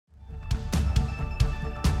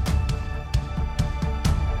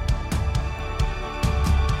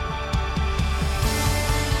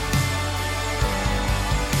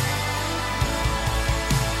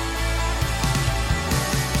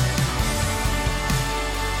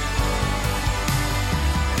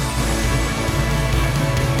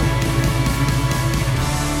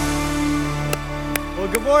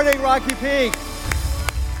morning, Rocky Peak.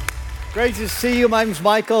 Great to see you. My name's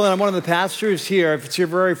Michael, and I'm one of the pastors here. If it's your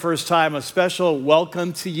very first time, a special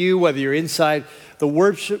welcome to you, whether you're inside the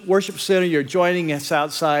worship center, you're joining us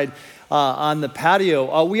outside on the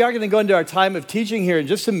patio. We are going to go into our time of teaching here in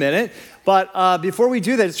just a minute, but before we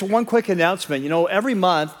do that, just one quick announcement. You know, every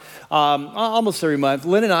month, almost every month,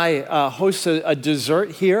 Lynn and I host a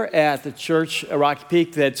dessert here at the church at Rocky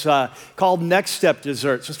Peak that's called Next Step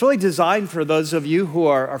Dessert. So it's really designed for those of you who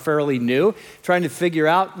are fairly new, trying to figure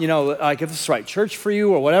out, you know, if this is the right church for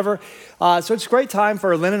you or whatever. So it's a great time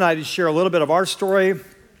for Lynn and I to share a little bit of our story,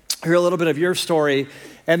 hear a little bit of your story,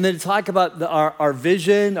 and then talk about our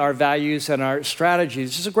vision, our values, and our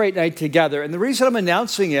strategies. It's a great night together. And the reason I'm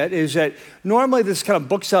announcing it is that normally this kind of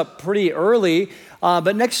books up pretty early,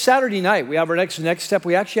 but next Saturday night, we have our next step.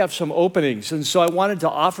 We actually have some openings. And so I wanted to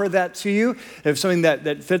offer that to you. If something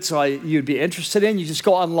that fits you'd be interested in, you just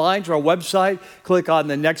go online to our website, click on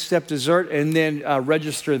the Next Step Dessert, and then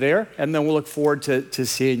register there. And then we'll look forward to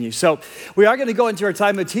seeing you. So we are going to go into our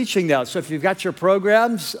time of teaching now. So if you've got your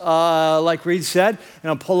programs, like Reed said,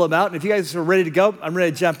 and I'll pull them out. And if you guys are ready to go, I'm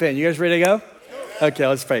ready to jump in. You guys ready to go? Okay,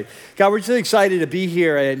 let's pray. God, we're just excited to be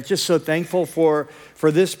here and just so thankful for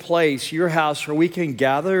this place, your house, where we can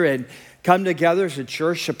gather and come together as a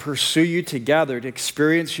church to pursue you together, to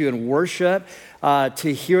experience you in worship,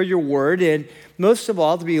 to hear your word, and most of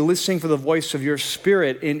all, to be listening for the voice of your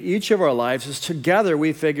Spirit in each of our lives as together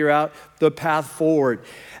we figure out the path forward.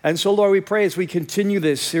 And so, Lord, we pray as we continue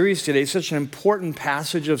this series today, such an important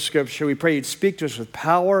passage of Scripture, we pray you'd speak to us with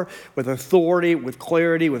power, with authority, with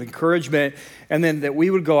clarity, with encouragement, and then that we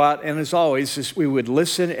would go out and, as always, we would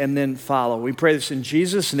listen and then follow. We pray this in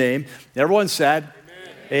Jesus' name. Everyone said,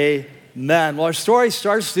 Amen. Amen. Well, our story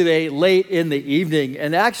starts today late in the evening,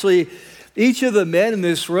 and actually, each of the men in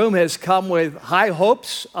this room has come with high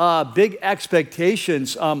hopes, big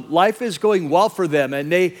expectations. Life is going well for them,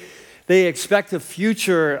 and they expect the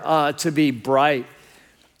future to be bright.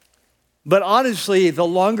 But honestly, the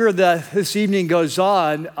longer that this evening goes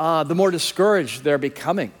on, the more discouraged they're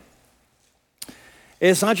becoming.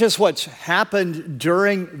 It's not just what's happened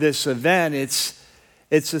during this event, it's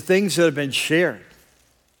the things that have been shared.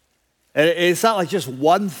 And it's not like just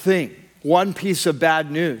one thing, one piece of bad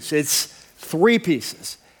news. It's three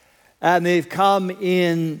pieces. And they've come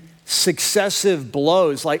in successive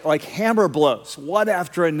blows, like hammer blows, one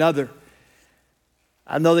after another.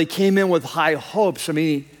 And though they came in with high hopes, I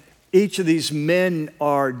mean, each of these men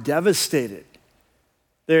are devastated.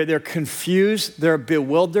 They're confused, they're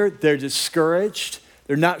bewildered, they're discouraged.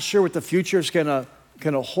 They're not sure what the future is gonna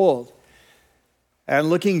hold. And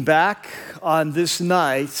looking back on this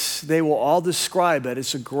night, they will all describe it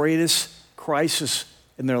as the greatest crisis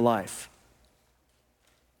in their life.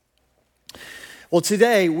 Well,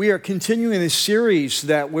 today we are continuing this series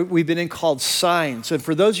that we've been in called Signs. And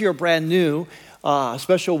for those of you who are brand new, a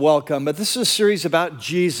special welcome. But this is a series about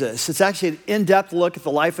Jesus. It's actually an in-depth look at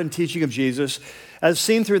the life and teaching of Jesus as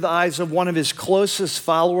seen through the eyes of one of his closest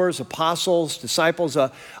followers, apostles, disciples,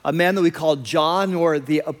 a man that we call John, or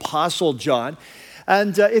the Apostle John.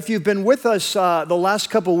 And if you've been with us the last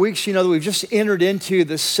couple of weeks, you know that we've just entered into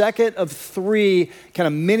the second of three kind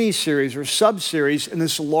of mini-series or sub-series in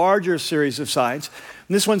this larger series of signs.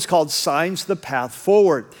 And this one's called Signs, the Path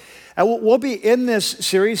Forward. And we'll be in this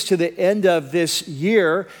series to the end of this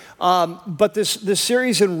year, but this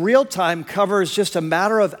series in real time covers just a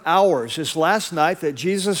matter of hours. This last night that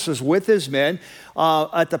Jesus was with his men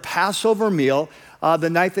at the Passover meal, the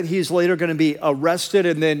night that he's later going to be arrested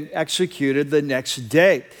and then executed the next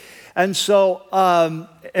day. And so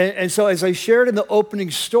as I shared in the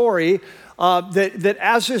opening story, that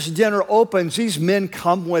as this dinner opens, these men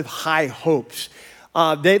come with high hopes.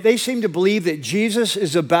 They seem to believe that Jesus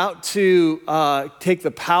is about to take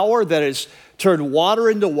the power that has turned water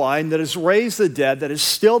into wine, that has raised the dead, that has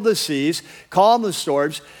stilled the seas, calmed the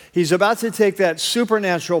storms. He's about to take that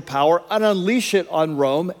supernatural power and unleash it on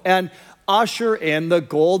Rome and usher in the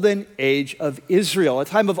golden age of Israel, a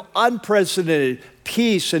time of unprecedented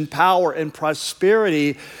peace and power and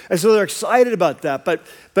prosperity. And so they're excited about that.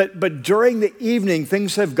 But during the evening,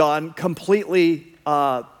 things have gone completely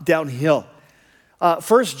downhill.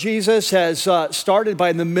 First, Jesus has started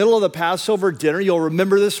by in the middle of the Passover dinner. You'll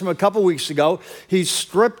remember this from a couple weeks ago. He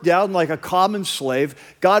stripped down like a common slave,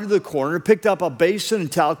 got to the corner, picked up a basin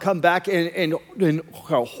and towel, come back and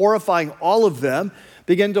horrifying all of them,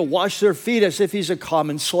 began to wash their feet as if he's a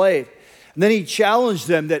common slave. And then he challenged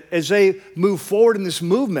them that as they move forward in this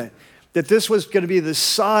movement, that this was going to be the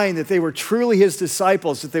sign that they were truly his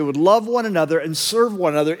disciples, that they would love one another and serve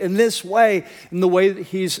one another in this way, in the way that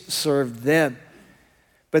he's served them.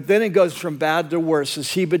 But then it goes from bad to worse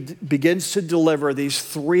as he begins to deliver these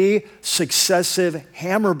 3 successive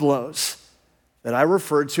hammer blows that I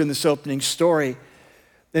referred to in this opening story.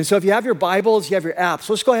 And so if you have your Bibles, you have your apps,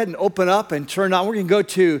 let's go ahead and open up and turn on. We're going to go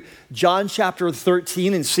to John chapter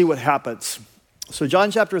 13 and see what happens. So John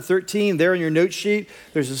chapter 13, there in your note sheet,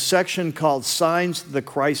 there's a section called Signs of the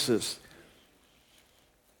Crisis.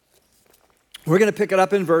 We're going to pick it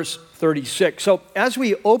up in verse 36. So as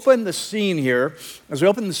we open the scene here, as we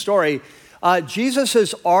open the story, Jesus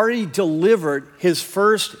has already delivered his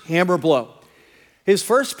first hammer blow. His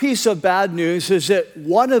first piece of bad news is that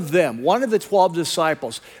one of the 12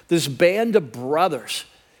 disciples, this band of brothers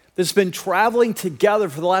that's been traveling together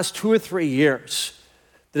for the last 2 or 3 years,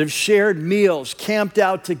 that have shared meals, camped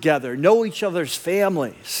out together, know each other's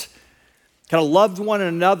families, kind of loved one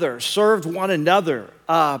another, served one another,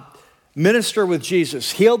 minister with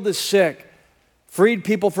Jesus, healed the sick, freed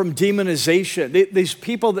people from demonization. These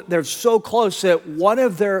people, that they're so close that one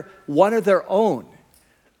of their own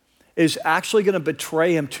is actually going to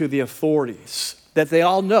betray him to the authorities that they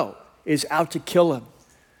all know is out to kill him.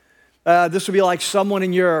 This would be like someone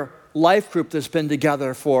in your life group that's been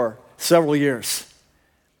together for several years,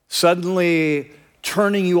 suddenly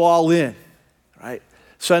turning you all in, right?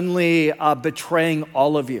 Suddenly betraying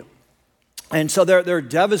all of you. And so they're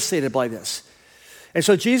devastated by this. And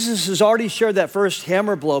so Jesus has already shared that first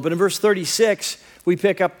hammer blow, but in verse 36, we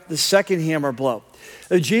pick up the second hammer blow.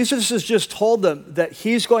 Jesus has just told them that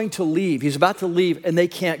he's going to leave. He's about to leave, and they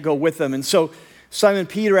can't go with him. And so Simon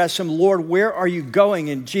Peter asks him, Lord, where are you going?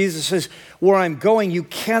 And Jesus says, where I'm going, you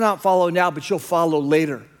cannot follow now, but you'll follow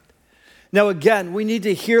later. Now again, we need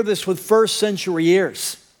to hear this with first century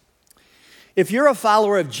ears. If you're a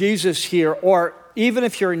follower of Jesus here, or even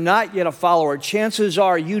if you're not yet a follower, chances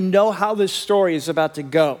are you know how this story is about to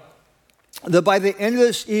go. That by the end of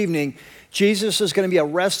this evening, Jesus is going to be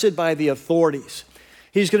arrested by the authorities.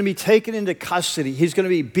 He's going to be taken into custody. He's going to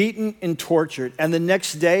be beaten and tortured. And the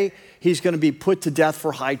next day, he's going to be put to death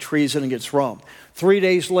for high treason against Rome. 3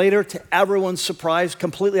 days later, to everyone's surprise,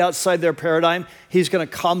 completely outside their paradigm, he's going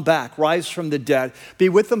to come back, rise from the dead, be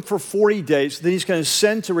with them for 40 days. Then he's going to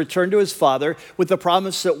send to return to his Father with the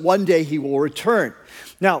promise that one day he will return.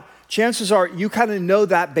 Now, chances are you kind of know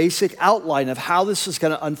that basic outline of how this is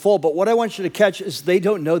going to unfold. But what I want you to catch is they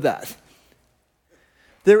don't know that.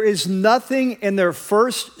 There is nothing in their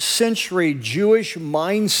first century Jewish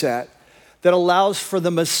mindset that allows for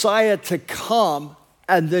the Messiah to come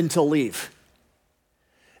and then to leave.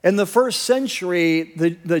 In the first century,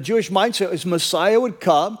 the Jewish mindset is Messiah would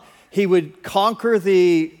come, he would conquer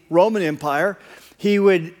the Roman Empire, he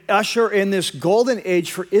would usher in this golden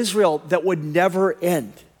age for Israel that would never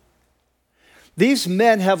end. These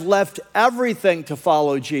men have left everything to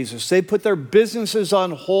follow Jesus. They put their businesses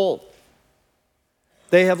on hold.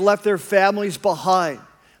 They have left their families behind.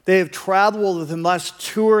 They have traveled with him the last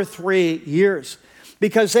 2 or 3 years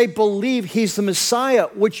because they believe he's the Messiah,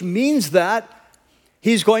 which means that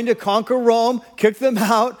he's going to conquer Rome, kick them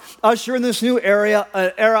out, usher in this new era,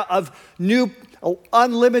 an era of new,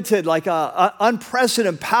 unlimited,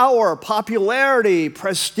 unprecedented power, popularity,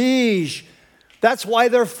 prestige. That's why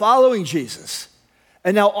they're following Jesus.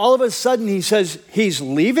 And now all of a sudden he says he's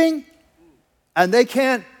leaving and they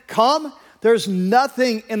can't come. There's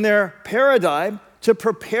nothing in their paradigm to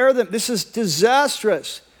prepare them. This is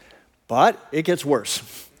disastrous. But it gets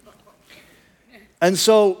worse. And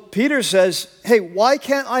so Peter says, hey, why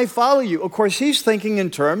can't I follow you? Of course, he's thinking in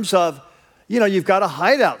terms of, you've got a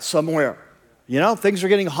hideout somewhere. Things are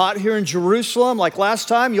getting hot here in Jerusalem. Like last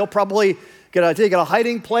time, you'll probably get a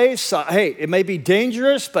hiding place. Hey, it may be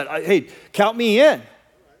dangerous, but hey, count me in.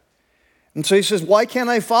 And so he says, why can't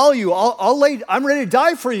I follow you? I'm ready to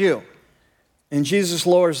die for you. And Jesus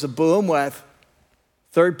lowers the boom with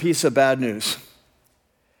third piece of bad news.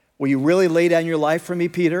 Will you really lay down your life for me,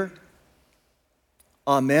 Peter?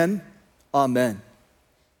 Amen, amen.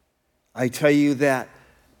 I tell you that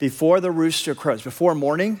before the rooster crows, before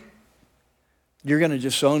morning, you're going to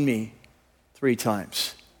disown me 3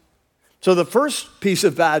 times. So the first piece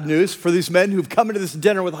of bad news for these men who've come into this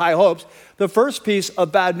dinner with high hopes, the first piece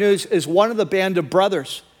of bad news is one of the band of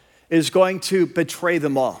brothers is going to betray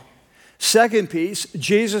them all. Second piece,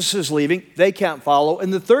 Jesus is leaving. They can't follow.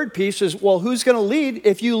 And the third piece is, well, who's going to lead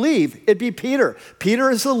if you leave? It'd be Peter.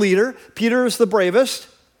 Peter is the leader. Peter is the bravest.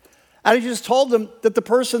 And he just told them that the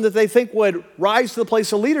person that they think would rise to the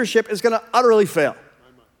place of leadership is going to utterly fail.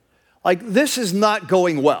 This is not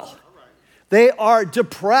going well. They are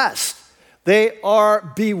depressed. They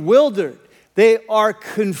are bewildered. They are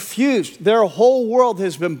confused. Their whole world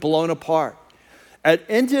has been blown apart. And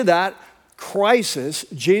into that, crisis,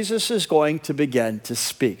 Jesus is going to begin to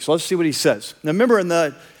speak. So let's see what he says. Now remember, in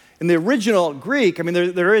the original Greek, I mean,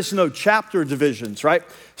 there is no chapter divisions, right?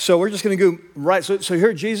 So we're just going to go right. So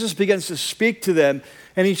here Jesus begins to speak to them,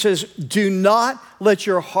 and he says, do not let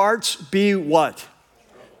your hearts be what?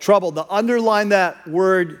 Troubled. Now underline that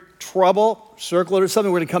word trouble, circle it or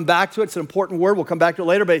something. We're going to come back to it. It's an important word. We'll come back to it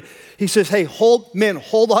later. But he says, hey, hold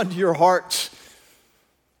on to your hearts.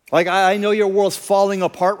 Like, I know your world's falling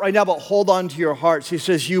apart right now, but hold on to your hearts. He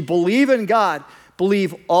says, you believe in God,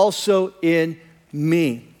 believe also in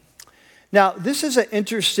me. Now, this is an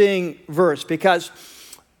interesting verse because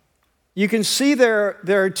you can see there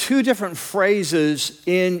are two different phrases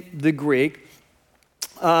in the Greek.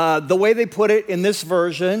 The way they put it in this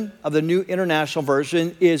version of the New International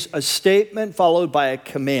Version is a statement followed by a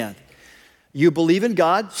command. You believe in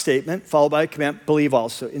God, statement, followed by a command, believe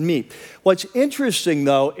also in me. What's interesting,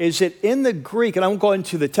 though, is that in the Greek, and I won't go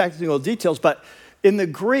into the technical details, but in the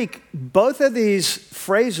Greek, both of these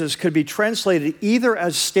phrases could be translated either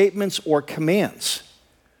as statements or commands.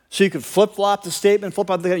 So you could flip-flop the statement,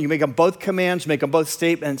 flip-flop the command. You make them both commands, make them both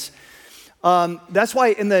statements. That's why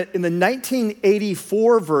in the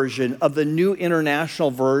 1984 version of the New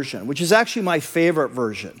International Version, which is actually my favorite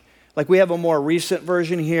version, like we have a more recent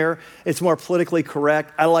version here. It's more politically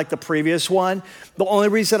correct. I like the previous one. The only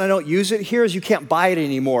reason I don't use it here is you can't buy it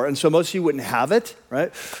anymore. And so most of you wouldn't have it,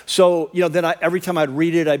 right? So, then every time I'd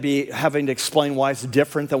read it, I'd be having to explain why it's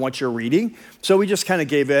different than what you're reading. So we just kind of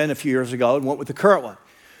gave in a few years ago and went with the current one.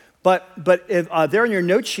 But if, there in your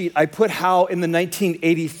note sheet, I put how in the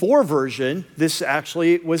 1984 version, this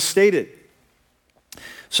actually was stated.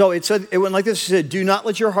 So it went like this. He said, do not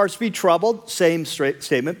let your hearts be troubled. Same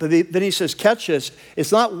statement. But then he says, catch this.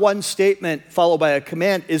 It's not one statement followed by a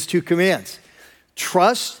command. It's two commands.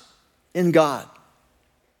 Trust in God.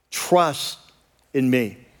 Trust in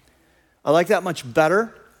me. I like that much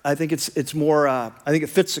better. I think it's more, I think it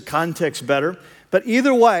fits the context better. But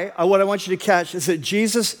either way, what I want you to catch is that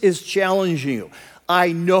Jesus is challenging you.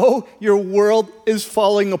 I know your world is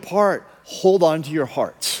falling apart. Hold on to your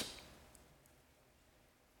hearts.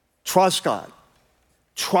 Trust God.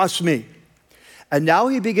 Trust me. And now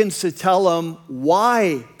he begins to tell them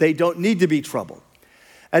why they don't need to be troubled.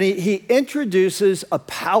 And he introduces a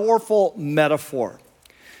powerful metaphor.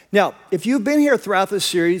 Now, if you've been here throughout this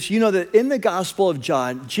series, you know that in the Gospel of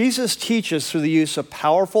John, Jesus teaches through the use of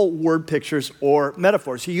powerful word pictures or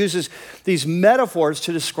metaphors. He uses these metaphors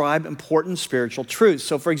to describe important spiritual truths.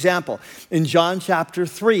 So, for example, in John chapter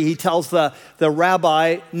 3, he tells the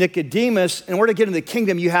rabbi Nicodemus, in order to get into the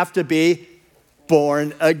kingdom, you have to be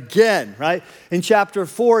born again, right? In chapter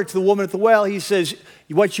 4, to the woman at the well, he says,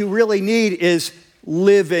 what you really need is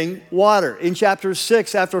living water. In chapter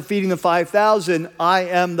 6, after feeding the 5,000, I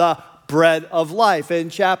am the bread of life.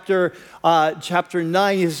 In chapter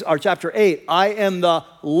 9, or chapter 8, I am the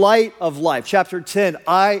light of life. Chapter 10,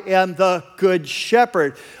 I am the good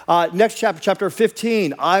shepherd. Next chapter, chapter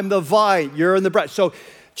 15, I'm the vine, you're in the branch. So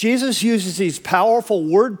Jesus uses these powerful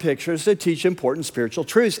word pictures to teach important spiritual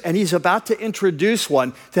truths, and he's about to introduce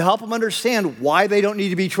one to help them understand why they don't need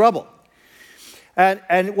to be troubled.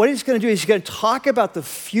 And what he's going to do is he's going to talk about the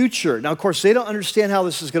future. Now, of course, they don't understand how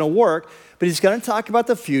this is going to work, but he's going to talk about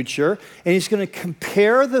the future, and he's going to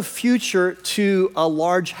compare the future to a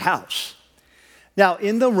large house. Now,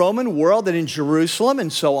 in the Roman world and in Jerusalem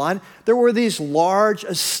and so on, there were these large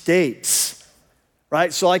estates,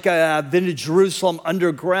 right? So like I've been to Jerusalem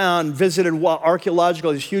underground, visited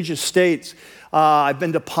archaeological, these huge estates. I've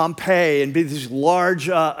been to Pompeii and these large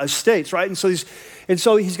estates, right? And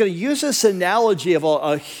so he's going to use this analogy of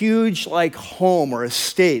a huge like home or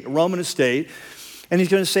estate, a Roman estate, and he's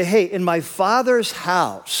going to say, hey, in my Father's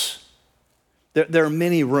house, there are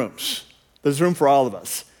many rooms. There's room for all of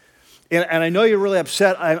us. And I know you're really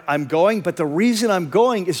upset I'm going, but the reason I'm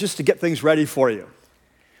going is just to get things ready for you.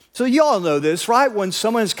 So you all know this, right? When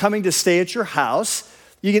someone is coming to stay at your house,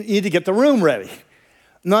 you need to get the room ready.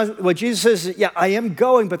 What Jesus says is, yeah, I am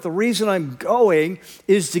going, but the reason I'm going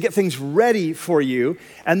is to get things ready for you.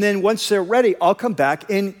 And then once they're ready, I'll come back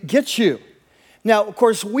and get you. Now, of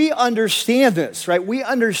course, we understand this, right? We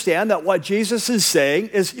understand that what Jesus is saying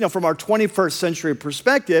is, from our 21st century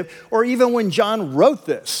perspective, or even when John wrote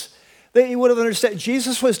this, that you would have understood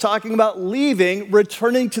Jesus was talking about leaving,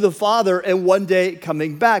 returning to the Father, and one day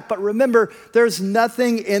coming back. But remember, there's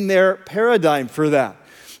nothing in their paradigm for that.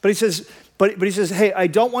 But he says, hey, I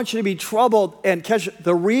don't want you to be troubled. And catch it.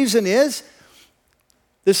 The reason is,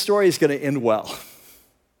 this story is going to end well.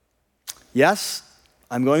 Yes,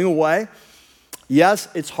 I'm going away. Yes,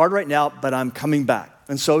 it's hard right now, but I'm coming back.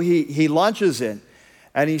 And so he launches in,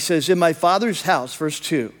 and he says, in my Father's house, verse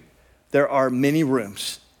 2, there are many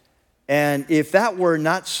rooms. And if that were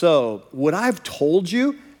not so, would I have told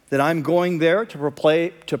you that I'm going there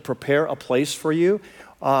to prepare a place for you?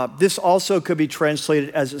 This also could be translated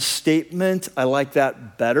as a statement. I like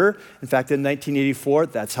that better. In fact, in 1984,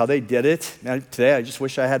 that's how they did it. Now, today, I just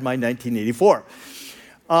wish I had my 1984.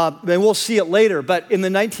 And we'll see it later. But in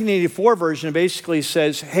the 1984 version, it basically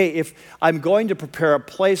says, hey, if I'm going to prepare a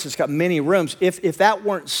place, it's got many rooms. If that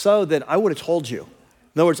weren't so, then I would have told you.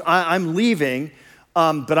 In other words, I'm leaving,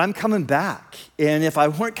 but I'm coming back. And if I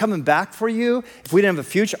weren't coming back for you, if we didn't have a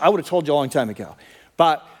future, I would have told you a long time ago.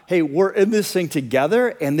 But hey, we're in this thing together,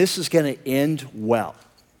 and this is going to end well.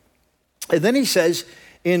 And then he says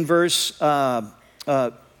in verse 3,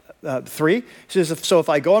 he says, so if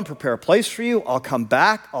I go and prepare a place for you, I'll come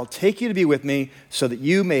back, I'll take you to be with me so that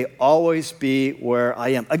you may always be where I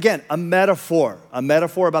am. Again, a metaphor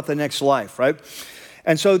about the next life, right?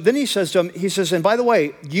 And so then he says to him, he says, and by the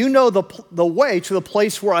way, you know the way to the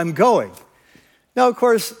place where I'm going. Now, of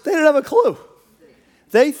course, they don't have a clue.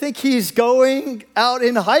 They think he's going out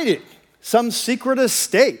in hiding, some secret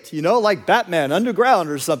estate, like Batman underground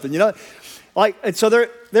or something, and so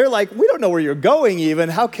they're like, we don't know where you're going even.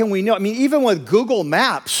 How can we know? I mean, even with Google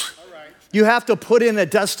Maps, you have to put in a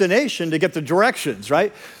destination to get the directions,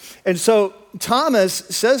 right? And so Thomas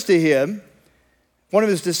says to him, one of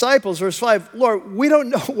his disciples, verse 5, Lord, we don't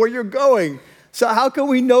know where you're going, so how can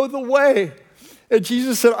we know the way? And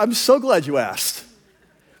Jesus said, I'm so glad you asked.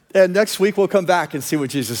 And next week we'll come back and see what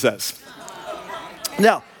Jesus says.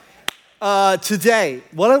 Now, today,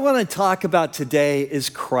 what I want to talk about today is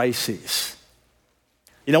crises.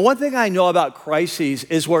 One thing I know about crises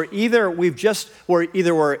is we're either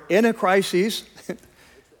in a crisis,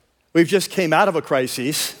 we've just came out of a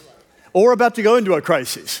crisis, or we're about to go into a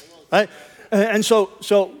crisis, right? And so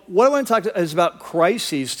what I want to talk is about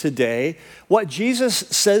crises today, what Jesus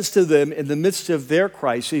says to them in the midst of their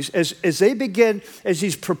crises as they begin, as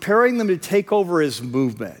he's preparing them to take over his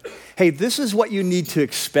movement. Hey, this is what you need to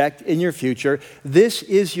expect in your future. This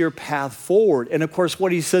is your path forward. And of course,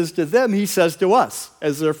 what he says to them, he says to us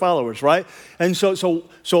as their followers, right? And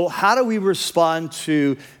so how do we respond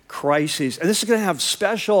to crises? And this is going to have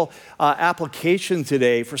special application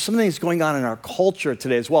today for something that's going on in our culture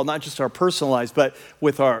today as well, not just our personal lives, but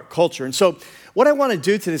with our culture. And so what I want to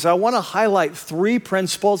do today is I want to highlight 3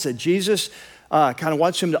 principles that Jesus kind of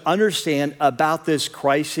wants them to understand about this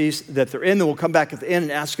crisis that they're in. Then we'll come back at the end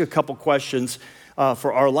and ask a couple questions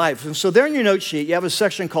for our lives. And so there in your note sheet, you have a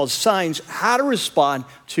section called Signs, How to Respond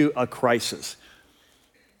to a Crisis.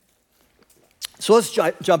 So let's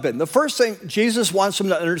jump in. The first thing Jesus wants them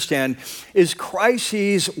to understand is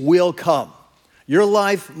crises will come. Your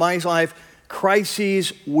life, my life,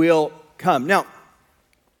 crises will come. Now,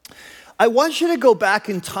 I want you to go back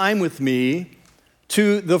in time with me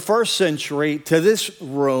to the first century, to this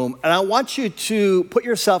room, and I want you to put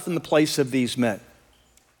yourself in the place of these men.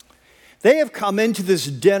 They have come into this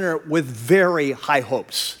dinner with very high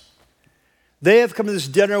hopes. They have come to this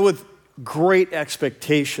dinner with great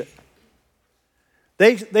expectation.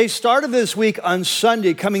 They started this week on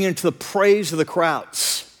Sunday coming into the praise of the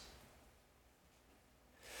crowds.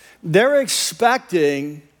 They're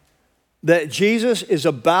expecting that Jesus is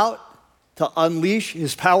about to unleash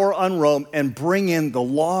his power on Rome and bring in the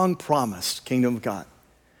long-promised kingdom of God.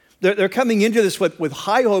 They're coming into this with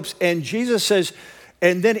high hopes, and Jesus says,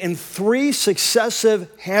 and then in 3 successive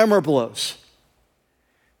hammer blows,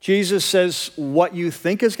 Jesus says, what you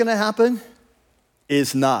think is going to happen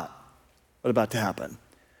is not what's about to happen.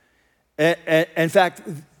 In fact,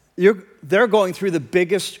 they're going through the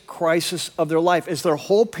biggest crisis of their life. It's their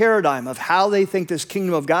whole paradigm of how they think this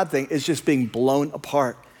kingdom of God thing is just being blown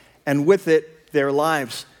apart. And with it, their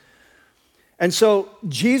lives. And so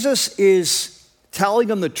Jesus is telling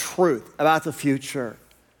them the truth about the future,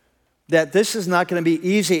 that this is not going to be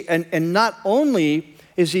easy. And not only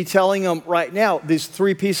is he telling them right now these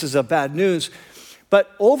 3 pieces of bad news,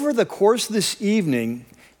 but over the course of this evening,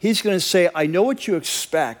 he's going to say, I know what you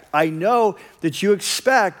expect. I know that you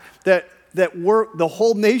expect that the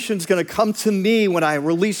whole nation's going to come to me when I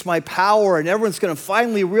release my power, and everyone's going to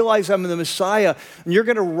finally realize I'm the Messiah, and you're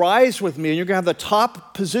going to rise with me, and you're going to have the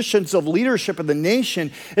top positions of leadership in the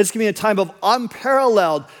nation. It's going to be a time of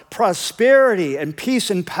unparalleled prosperity and peace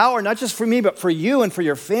and power, not just for me, but for you and for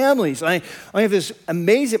your families. I have this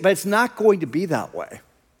amazing, but it's not going to be that way.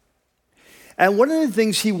 And one of the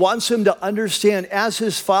things he wants them to understand as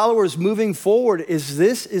his followers moving forward is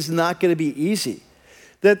this is not going to be easy.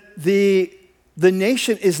 That the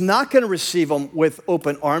nation is not going to receive them with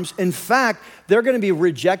open arms. In fact, they're going to be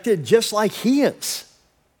rejected just like he is.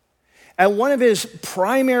 And one of his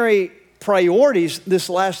primary priorities this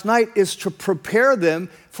last night is to prepare them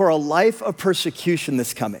for a life of persecution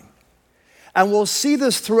that's coming. And we'll see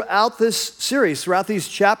this throughout this series, throughout these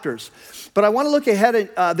chapters. But I want to look ahead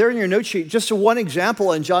there in your note sheet, just to one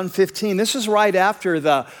example in John 15. This is right after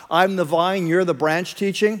the I'm the vine, you're the branch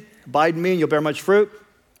teaching. Abide in me and you'll bear much fruit.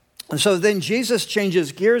 And so then Jesus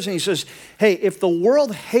changes gears and he says, hey, if the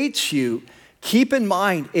world hates you, keep in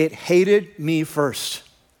mind it hated me first.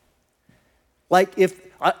 Like if,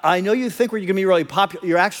 I know you think you're going to be really popular,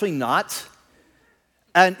 you're actually not.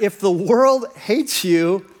 And if the world hates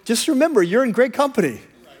you, just remember, you're in great company.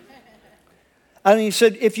 And he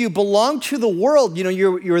said, if you belong to the world, you know,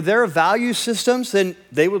 you're their value systems, then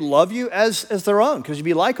they would love you as their own because you'd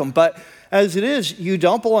be like them. But as it is, you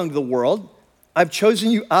don't belong to the world. I've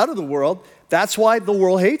chosen you out of the world. That's why the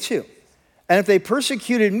world hates you. And if they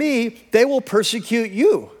persecuted me, they will persecute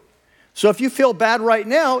you. So if you feel bad right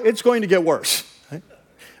now, it's going to get worse.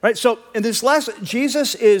 Right? So in this last,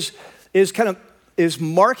 Jesus is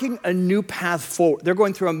marking a new path forward. They're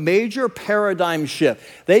going through a major paradigm shift.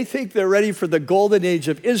 They think they're ready for the golden age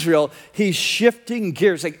of Israel. He's shifting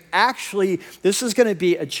gears. Like, actually, this is going to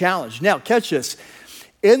be a challenge. Now, catch this.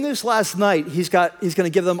 In this last night, he's going to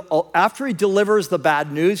give them, after he delivers the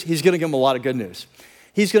bad news, he's going to give them a lot of good news.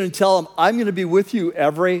 He's going to tell them, I'm going to be with you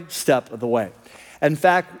every step of the way. In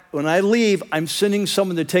fact, when I leave, I'm sending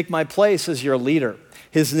someone to take my place as your leader.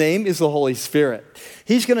 His name is the Holy Spirit.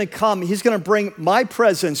 He's going to come. He's going to bring my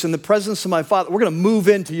presence and the presence of my Father. We're going to move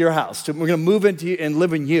into your house. We're going to move into you and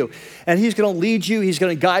live in you. And he's going to lead you. He's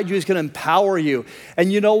going to guide you. He's going to empower you.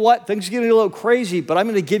 And you know what? Things are getting a little crazy, but I'm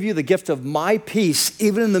going to give you the gift of my peace,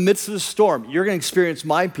 even in the midst of the storm. You're going to experience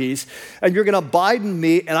my peace, and you're going to abide in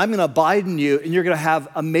me, and I'm going to abide in you, and you're going to have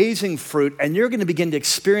amazing fruit, and you're going to begin to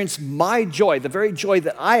experience my joy. The very joy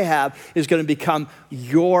that I have is going to become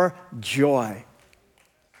your joy.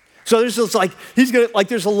 So there's this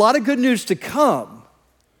there's a lot of good news to come,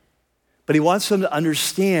 but he wants them to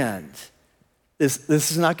understand this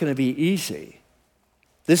is not going to be easy.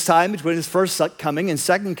 This time between his first coming and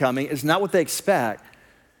second coming is not what they expect.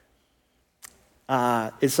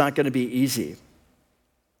 It's not going to be easy.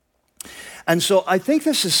 And so I think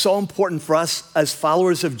this is so important for us as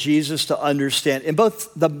followers of Jesus to understand in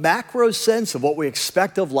both the macro sense of what we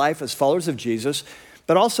expect of life as followers of Jesus,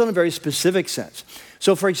 but also in a very specific sense.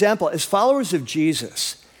 So, for example, as followers of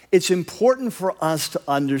Jesus, it's important for us to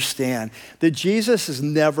understand that Jesus has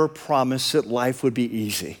never promised that life would be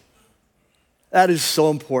easy. That is so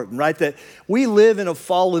important, right? That we live in a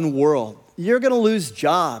fallen world. You're going to lose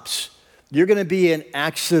jobs. You're going to be in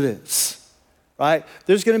accidents, right?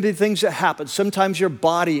 There's going to be things that happen. Sometimes your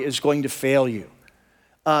body is going to fail you.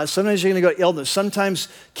 Sometimes you're going to go illness. Sometimes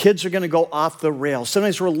kids are going to go off the rails.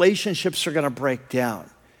 Sometimes relationships are going to break down.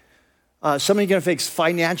 Some of you are going to face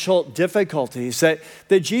financial difficulties that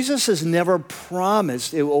Jesus has never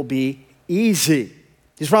promised it will be easy.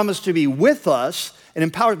 He's promised to be with us and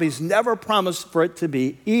empowered, but he's never promised for it to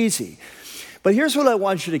be easy. But here's what I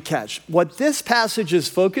want you to catch. What this passage is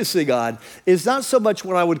focusing on is not so much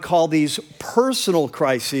what I would call these personal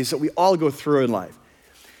crises that we all go through in life.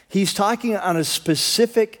 He's talking on a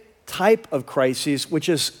specific type of crises, which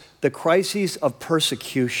is the crises of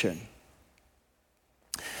persecution.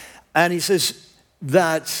 And he says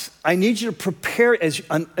that I need you to prepare,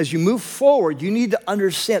 as you move forward, you need to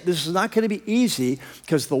understand this is not going to be easy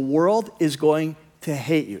because the world is going to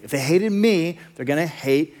hate you. If they hated me, they're going to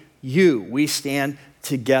hate you. We stand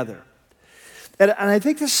together. And I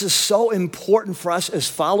think this is so important for us as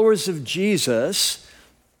followers of Jesus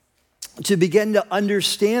to begin to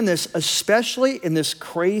understand this, especially in this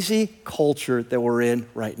crazy culture that we're in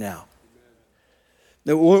right now.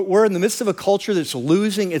 We're in the midst of a culture that's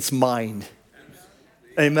losing its mind.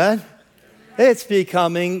 Amen? It's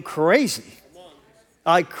becoming crazy.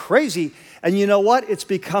 Crazy. And you know what? It's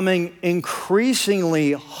becoming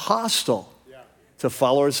increasingly hostile to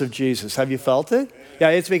followers of Jesus. Have you felt it?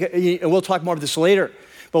 Yeah, we'll talk more about this later.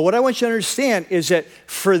 But what I want you to understand is that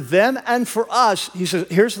for them and for us, he says,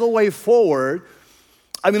 here's the way forward.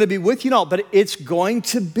 I'm going to be with you all, but there's going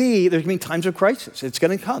to be times of crisis. It's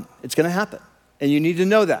going to come. It's going to happen. And you need to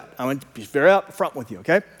know that. I want to be very upfront with you,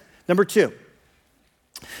 okay? Number two,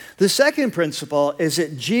 the second principle is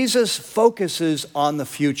that Jesus focuses on the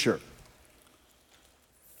future.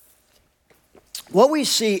 What we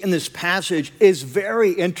see in this passage is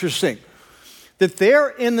very interesting, that they're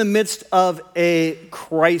in the midst of a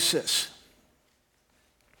crisis.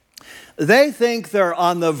 They think they're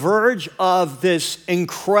on the verge of this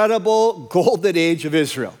incredible golden age of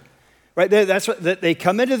Israel. Right? They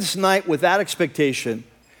come into this night with that expectation.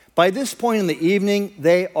 By this point in the evening,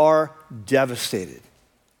 they are devastated.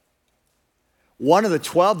 one of the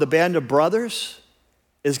 12, the band of brothers,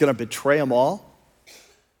 is going to betray them all.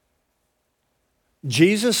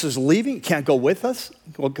 Jesus is leaving. He can't go with us.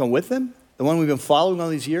 We'll go with him, the one we've been following all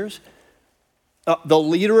these years. The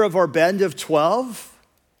leader of our band of 12,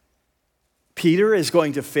 Peter, is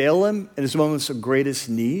going to fail him in his moments of greatest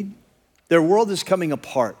need. Their world is coming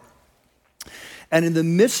apart. And in the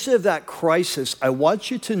midst of that crisis, I want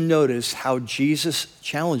you to notice how Jesus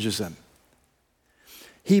challenges them.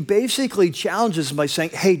 He basically challenges them by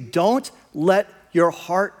saying, hey, don't let your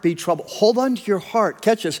heart be troubled. Hold on to your heart,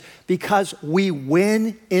 catch this, because we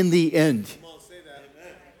win in the end. Come on, say that.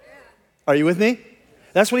 Amen. Are you with me?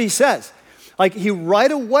 That's what he says. Like he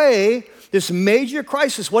right away, this major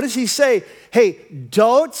crisis, what does he say? Hey,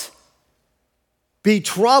 don't be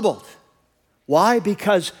troubled. Why?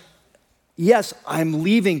 Because yes, I'm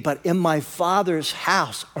leaving, but in my Father's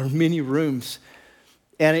house are many rooms.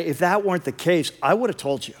 And if that weren't the case, I would have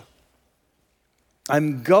told you.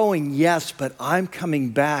 I'm going, yes, but I'm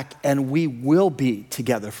coming back, and we will be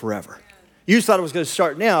together forever. You just thought it was going to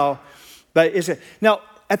start now, but is it? Now,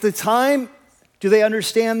 at the time, do they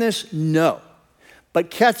understand this? No.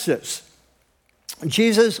 But catch this.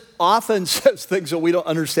 Jesus often says things that we don't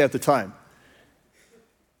understand at the time.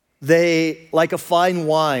 They, like a fine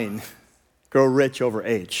wine, grow rich over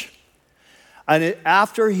age. And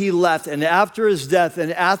after he left, and after his death,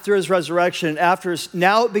 and after his resurrection,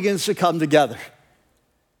 now it begins to come together.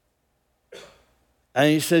 And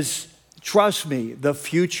he says, trust me, the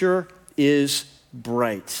future is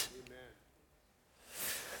bright.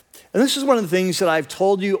 And this is one of the things that I've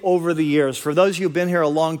told you over the years. For those of you who've been here a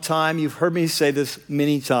long time, you've heard me say this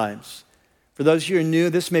many times. For those of you who are new,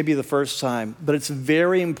 this may be the first time, but it's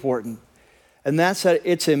very important. And that's that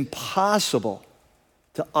it's impossible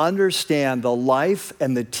to understand the life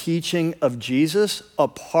and the teaching of Jesus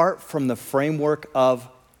apart from the framework of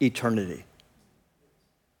eternity.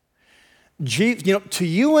 To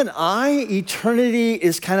you and I, eternity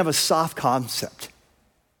is kind of a soft concept.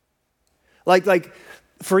 Like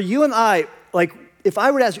for you and I, like if I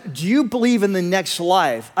were to ask, do you believe in the next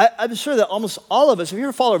life? I'm sure that almost all of us, if you're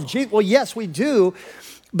a follower of Jesus, well, yes, we do.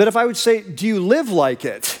 But if I would say, do you live like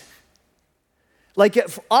it? Like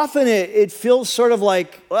often it feels sort of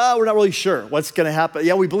like, well, we're not really sure what's going to happen.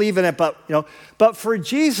 Yeah, we believe in it, but for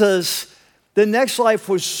Jesus, the next life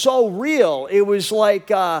was so real. It was like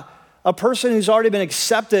a person who's already been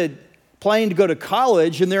accepted, planning to go to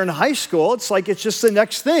college, and they're in high school. It's like it's just the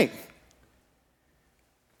next thing.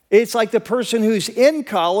 It's like the person who's in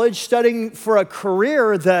college studying for a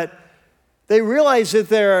career that they realize that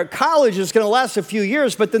their college is going to last a few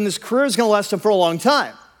years, but then this career is going to last them for a long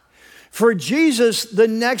time. For Jesus, the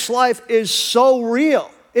next life is so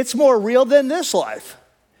real. It's more real than this life.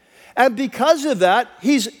 And because of that,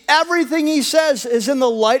 everything he says is in the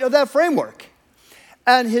light of that framework.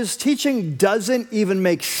 And his teaching doesn't even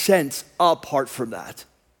make sense apart from that.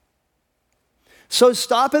 So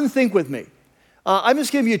stop and think with me. I'm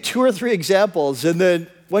just giving you 2 or 3 examples, and then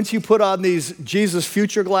once you put on these Jesus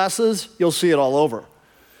future glasses, you'll see it all over.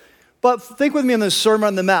 But think with me on the Sermon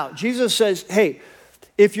on the Mount. Jesus says, hey,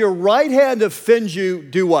 if your right hand offends you,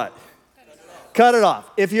 do what? Cut it off.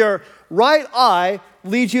 If your right eye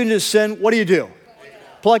leads you into sin, what do?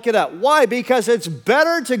 Pluck it out. Why? Because it's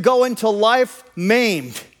better to go into life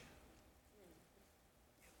maimed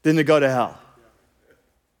than to go to hell.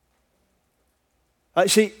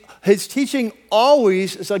 See, his teaching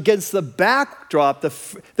always is against the backdrop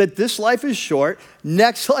that this life is short,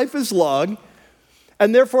 next life is long,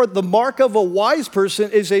 and therefore the mark of a wise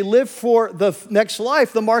person is they live for the next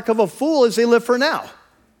life. The mark of a fool is they live for now.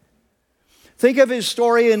 Think of his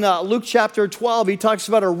story in Luke chapter 12. He talks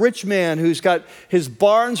about a rich man who's got, his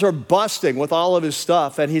barns are busting with all of his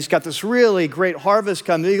stuff, and he's got this really great harvest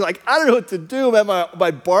coming. He's like, I don't know what to do, man.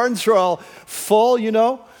 My barns are all full,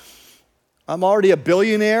 I'm already a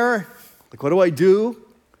billionaire. Like, what do I do?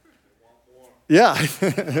 Yeah,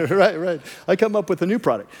 right. I come up with a new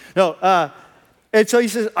product. No, and so he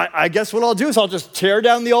says, I guess what I'll do is I'll just tear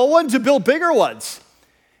down the old ones and build bigger ones.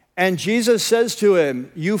 And Jesus says to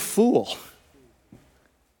him, you fool.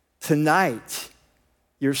 Tonight,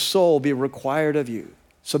 your soul will be required of you.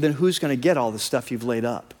 So then who's going to get all the stuff you've laid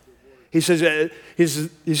up? He says,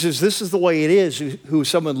 this is the way it is. Who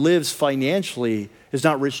someone lives financially is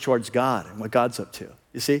not rich towards God and what God's up to.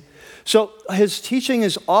 You see? So his teaching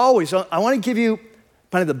is always, I want to give you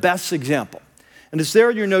kind of the best example. And it's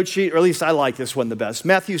there in your note sheet, or at least I like this one the best.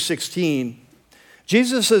 Matthew 16.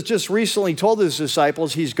 Jesus has just recently told his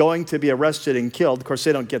disciples he's going to be arrested and killed. Of course,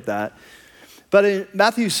 they don't get that. But in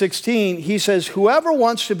Matthew 16, he says, whoever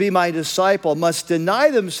wants to be my disciple must deny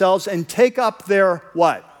themselves and take up their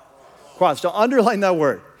what? Cross. Now, underline that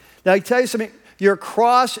word. Now, I tell you something. Your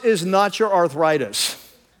cross is not your arthritis.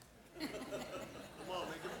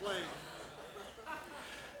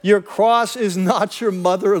 Your cross is not your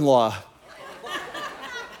mother-in-law.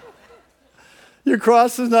 Your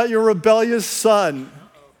cross is not your rebellious son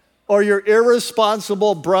or your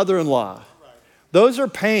irresponsible brother-in-law. Those are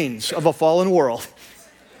pains of a fallen world.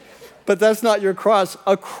 But that's not your cross.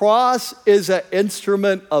 A cross is an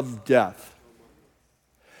instrument of death.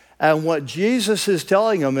 And what Jesus is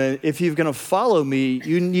telling them, if you're going to follow me,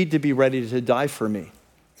 you need to be ready to die for me.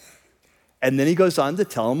 And then he goes on to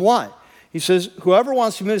tell them why. He says, whoever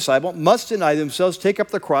wants to be a disciple must deny themselves, take up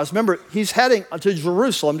the cross. Remember, he's heading to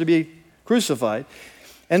Jerusalem to be crucified,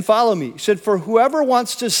 and follow me. He said, for whoever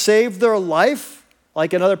wants to save their life,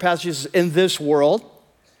 like in other passages in this world,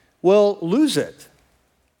 will lose it.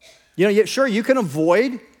 You know, sure, you can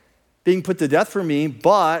avoid being put to death for me,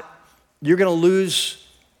 but you're going to lose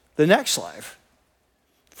the next life.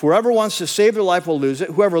 Whoever wants to save their life will lose it.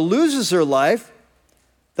 Whoever loses their life,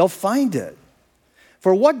 they'll find it.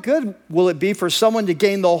 For what good will it be for someone to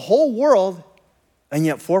gain the whole world and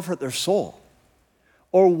yet forfeit their soul?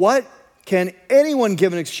 Or what can anyone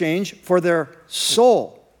give in exchange for their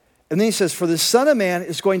soul? And then he says, for the Son of Man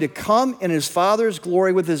is going to come in his Father's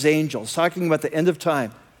glory with his angels, talking about the end of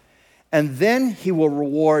time. And then he will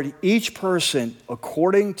reward each person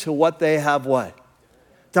according to what they have what?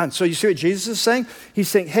 Done. So you see what Jesus is saying? He's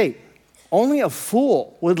saying, hey, only a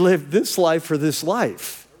fool would live this life for this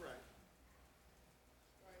life.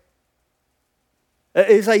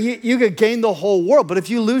 It's like you could gain the whole world, but if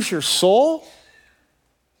you lose your soul,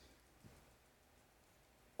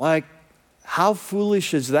 like, how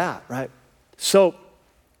foolish is that, right? So,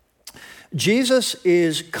 Jesus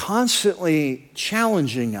is constantly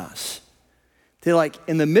challenging us. They're like,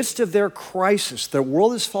 in the midst of their crisis, their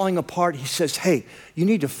world is falling apart. He says, hey, you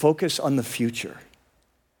need to focus on the future.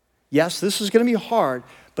 Yes, this is going to be hard,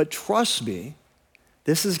 but trust me,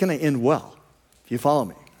 this is going to end well, if you follow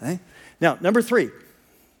me. Right? Now, number 3.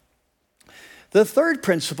 The third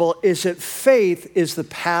principle is that faith is the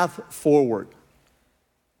path forward.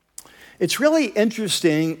 It's really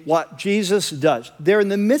interesting what Jesus does. They're in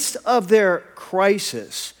the midst of their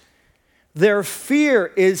crisis. Their fear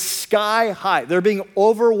is sky high. They're being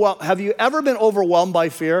overwhelmed. Have you ever been overwhelmed by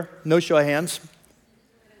fear? No show of hands.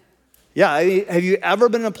 Yeah, have you ever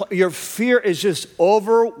been your fear is just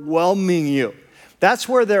overwhelming you. That's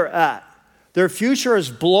where they're at. Their future is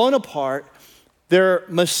blown apart. Their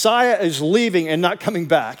Messiah is leaving and not coming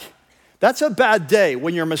back. That's a bad day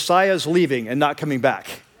when your Messiah is leaving and not coming back.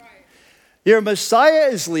 Your Messiah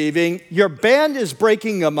is leaving, your band is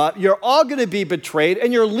breaking them up, you're all going to be betrayed,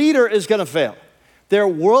 and your leader is going to fail. Their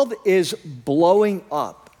world is blowing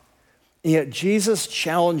up. And yet Jesus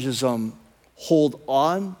challenges them, hold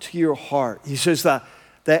on to your heart. He says that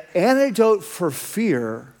the antidote for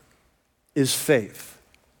fear is faith.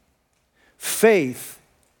 Faith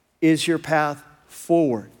is your path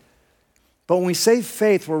forward. But when we say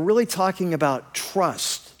faith, we're really talking about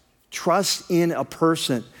trust. Trust in a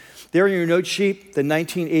person. There in your note sheet, the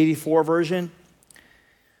 1984 version,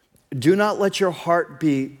 do not let your heart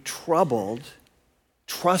be troubled.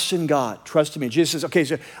 Trust in God. Trust in me. Jesus says, okay,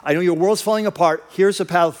 so I know your world's falling apart. Here's the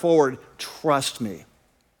path forward. Trust me.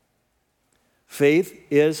 Faith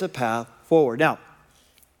is a path forward. Now,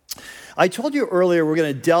 I told you earlier we're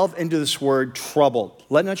going to delve into this word troubled.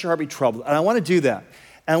 Let not your heart be troubled. And I want to do that.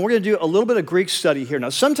 And we're going to do a little bit of Greek study here. Now,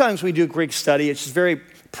 sometimes we do Greek study. It's just very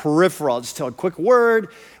peripheral. Just tell a quick word.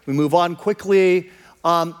 We move on quickly.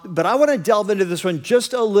 But I want to delve into this one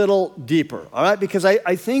just a little deeper, all right? Because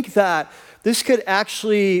I think that this could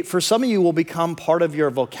actually, for some of you, will become part of your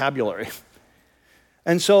vocabulary.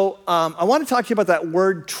 And so I want to talk to you about that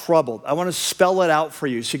word troubled. I want to spell it out for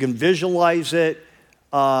you so you can visualize it,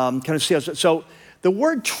 kind of see how. So the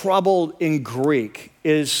word troubled in Greek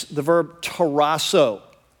is the verb tarasso,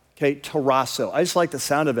 okay, tarasso. I just like the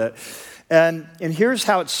sound of it. And here's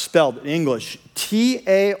how it's spelled in English.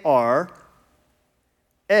 T-A-R-A-S-S-O.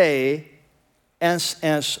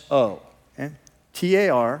 Okay?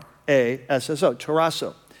 T-A-R-A-S-S-O,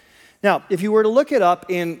 tarasso. Now, if you were to look it up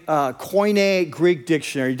in Koine Greek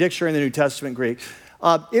dictionary in the New Testament Greek,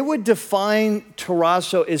 it would define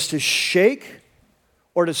tarasso as to shake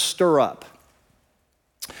or to stir up.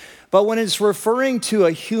 But when it's referring to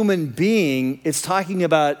a human being, it's talking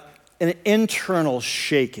about an internal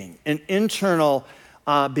shaking, an internal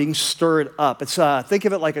being stirred up. It's think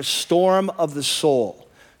of it like a storm of the soul.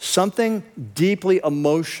 Something deeply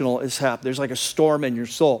emotional is happening. There's like a storm in your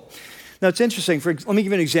soul. Now, it's interesting. Let me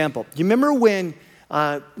give you an example. You remember when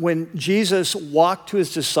when Jesus walked to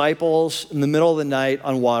his disciples in the middle of the night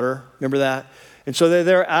on water. Remember that? And so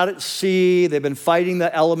they're out at sea. They've been fighting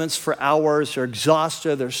the elements for hours. They're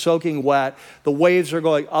exhausted. They're soaking wet. The waves are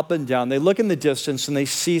going up and down. They look in the distance and they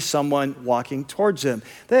see someone walking towards them.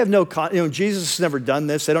 They have Jesus has never done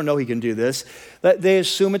this. They don't know he can do this. They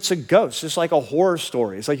assume it's a ghost. It's like a horror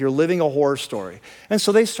story. It's like you're living a horror story. And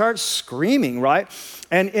so they start screaming, right?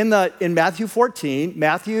 And in Matthew 14,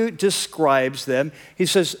 Matthew describes them. He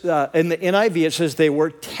says, in the NIV, it says they were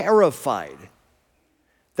terrified.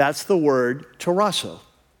 That's the word tarasso.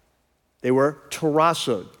 They were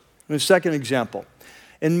tarassoed. And a second example.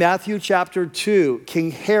 In Matthew chapter 2,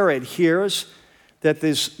 King Herod hears that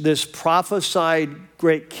this prophesied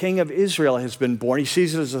great king of Israel has been born. He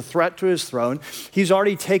sees it as a threat to his throne. He's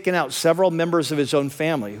already taken out several members of his own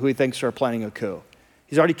family who he thinks are planning a coup.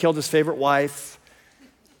 He's already killed his favorite wife,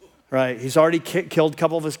 right? He's already killed a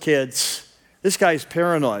couple of his kids. This guy's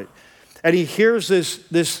paranoid. And he hears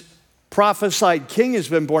this prophesied king has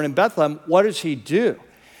been born in Bethlehem. What does he do?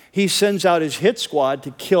 He sends out his hit squad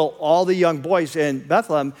to kill all the young boys in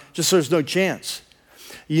Bethlehem just so there's no chance.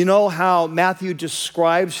 You know how Matthew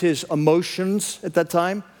describes his emotions at that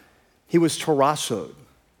time? He was tarassoed.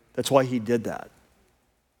 That's why he did that.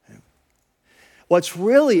 What's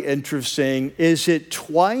really interesting is that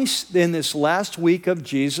twice in this last week of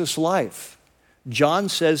Jesus' life, John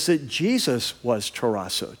says that Jesus was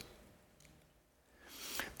tarassoed.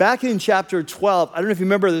 Back in chapter 12, I don't know if you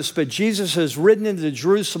remember this, but Jesus has ridden into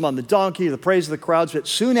Jerusalem on the donkey to the praise of the crowds. But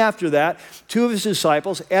soon after that, two of his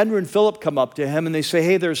disciples, Andrew and Philip, come up to him and they say,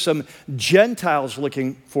 hey, there's some Gentiles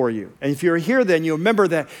looking for you. And if you're here then, you remember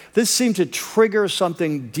that this seemed to trigger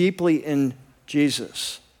something deeply in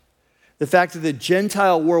Jesus. The fact that the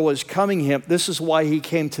Gentile world was coming to him, this is why he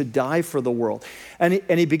came to die for the world. And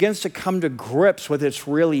he begins to come to grips with it's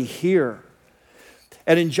really here.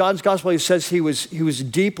 And in John's gospel, he says he was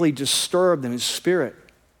deeply disturbed in his spirit.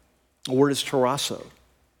 The word is tarasso.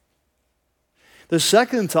 The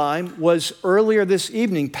second time was earlier this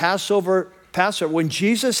evening, Passover, when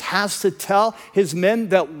Jesus has to tell his men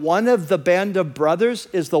that one of the band of brothers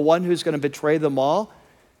is the one who's going to betray them all.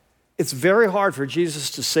 It's very hard for Jesus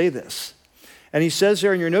to say this. And he says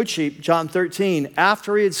there in your note sheet, John 13,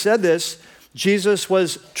 after he had said this, Jesus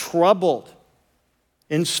was troubled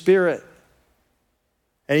in spirit.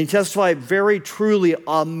 And he testified very truly,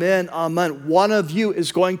 amen, amen. One of you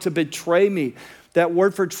is going to betray me. That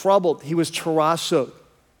word for troubled, he was tarassoed.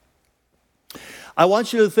 I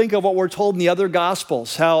want you to think of what we're told in the other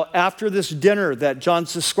Gospels, how after this dinner that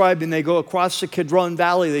John's describing, they go across the Kidron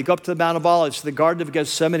Valley, they go up to the Mount of Olives, to the Garden of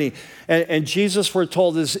Gethsemane, and Jesus, we're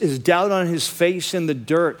told, is down on his face in the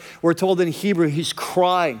dirt. We're told in Hebrew, he's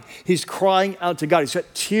crying. He's crying out to God. He's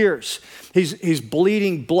got tears. He's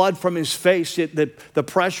bleeding blood from his face. The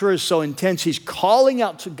pressure is so intense. He's calling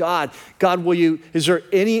out to God. God, is there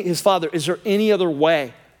any other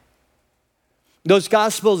way? Those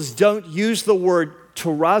Gospels don't use the word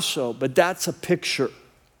tarasso, but that's a picture.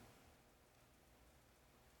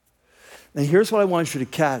 And here's what I want you to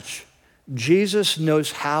catch. Jesus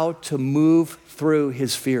knows how to move through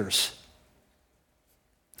his fears.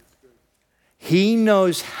 He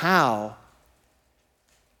knows how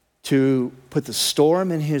to put the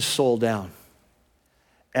storm in his soul down.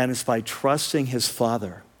 And it's by trusting his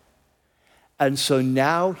Father. And so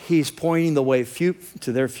now he's pointing the way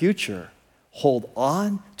to their future. Hold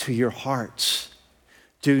on to your hearts.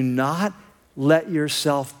 Do not let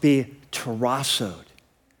yourself be tarassoed.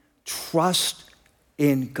 Trust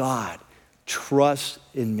in God. Trust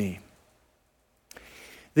in me.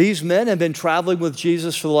 These men have been traveling with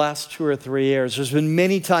Jesus for the last 2 or 3 years. There's been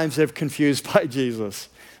many times they've been confused by Jesus.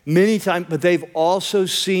 Many times, but they've also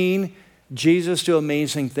seen Jesus do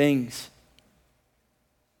amazing things.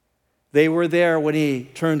 They were there when he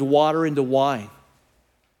turned water into wine.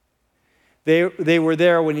 They were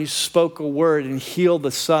there when he spoke a word and healed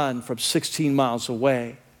the son from 16 miles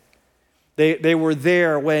away. They were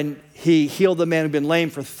there when he healed the man who'd been lame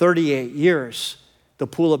for 38 years, the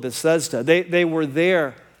pool of Bethesda. They were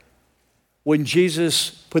there when Jesus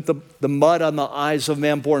put the mud on the eyes of a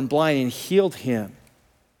man born blind and healed him.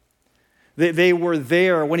 They were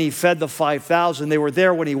there when he fed the 5,000. They were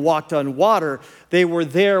there when he walked on water. They were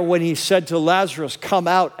there when he said to Lazarus, come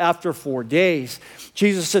out after 4 days.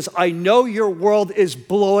 Jesus says, I know your world is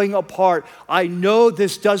blowing apart. I know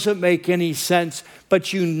this doesn't make any sense,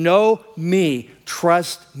 but you know me.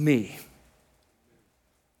 Trust me.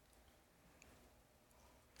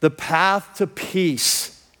 The path to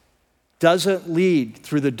peace doesn't lead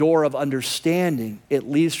through the door of understanding. It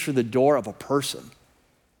leads through the door of a person.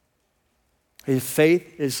 His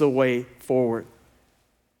faith is the way forward.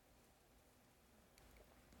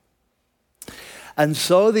 And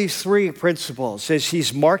so these three principles, as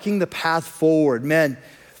he's marking the path forward, men,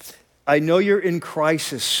 I know you're in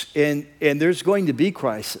crisis, and there's going to be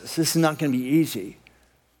crisis. This is not going to be easy.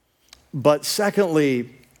 But secondly,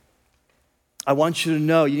 I want you to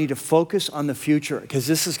know you need to focus on the future because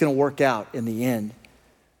this is going to work out in the end.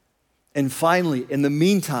 And finally, in the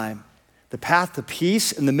meantime, the path to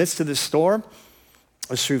peace in the midst of the storm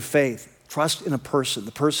is through faith. Trust in a person,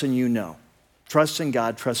 the person you know. Trust in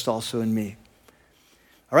God, trust also in me.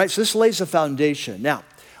 All right, so this lays a foundation. Now,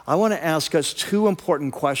 I want to ask us two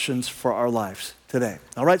important questions for our lives today.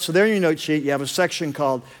 All right, so there in your note sheet, you have a section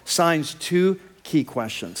called Signs, 2 Key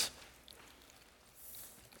Questions.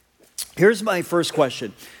 Here's my first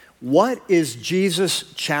question. What is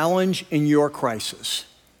Jesus' challenge in your crisis?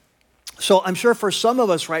 So I'm sure for some of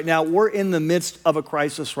us right now, we're in the midst of a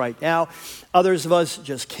crisis right now. Others of us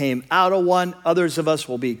just came out of one. Others of us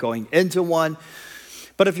will be going into one.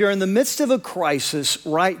 But if you're in the midst of a crisis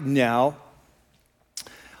right now,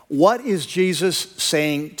 what is Jesus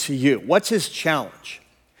saying to you? What's his challenge?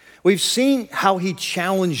 We've seen how he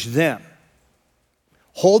challenged them.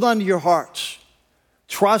 Hold on to your hearts.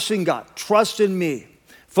 Trust in God. Trust in me.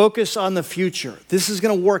 Focus on the future. This is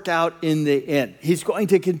going to work out in the end. He's going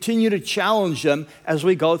to continue to challenge them as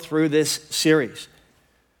we go through this series.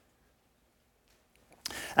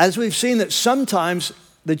 As we've seen that sometimes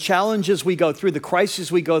the challenges we go through, the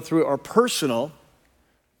crises we go through are personal,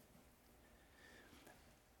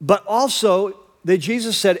 but also that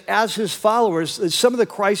Jesus said as his followers, that some of the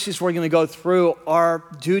crises we're going to go through are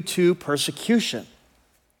due to persecution.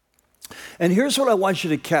 And here's what I want you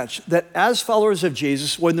to catch, that as followers of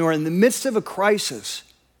Jesus, when we're in the midst of a crisis,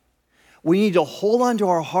 we need to hold on to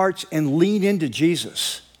our hearts and lean into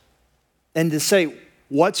Jesus and to say,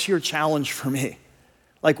 what's your challenge for me?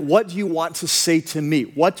 Like, what do you want to say to me?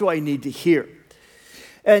 What do I need to hear?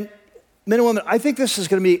 And men and women, I think this is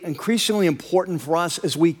going to be increasingly important for us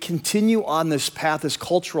as we continue on this path, this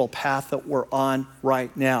cultural path that we're on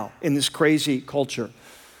right now in this crazy culture.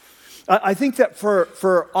 I think that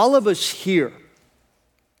for all of us here,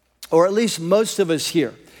 or at least most of us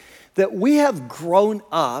here, that we have grown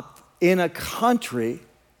up in a country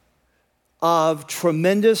of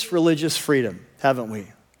tremendous religious freedom, haven't we?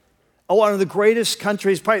 One of the greatest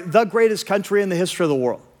countries, probably the greatest country in the history of the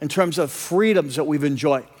world in terms of freedoms that we've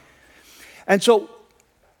enjoyed. And so,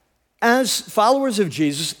 as followers of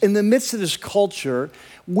Jesus, in the midst of this culture,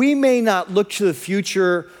 we may not look to the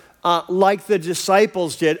future like the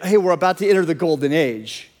disciples did. Hey, we're about to enter the golden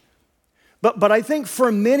age. But I think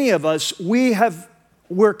for many of us,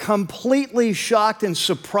 we're completely shocked and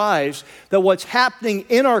surprised that what's happening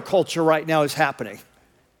in our culture right now is happening.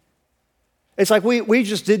 It's like we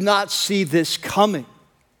just did not see this coming.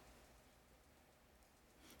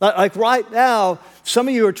 Like right now, some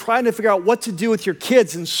of you are trying to figure out what to do with your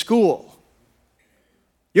kids in school.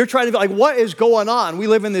 You're trying to be like, what is going on? We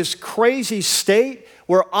live in this crazy state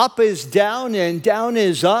where up is down and down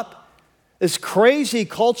is up. This crazy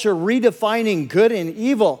culture redefining good and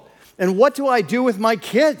evil. And what do I do with my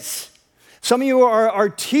kids? Some of you are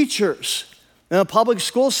teachers in the public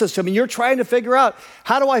school system, and you're trying to figure out,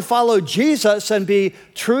 how do I follow Jesus and be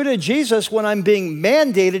true to Jesus when I'm being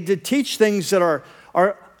mandated to teach things that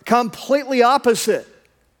are completely opposite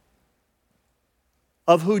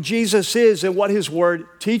of who Jesus is and what his word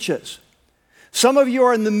teaches. Some of you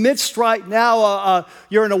are in the midst right now,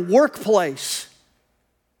 you're in a workplace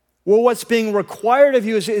where what's being required of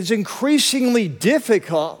you is increasingly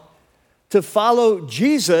difficult to follow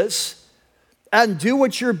Jesus and do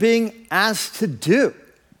what you're being asked to do.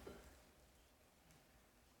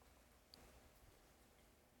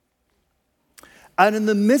 And in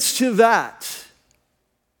the midst of that,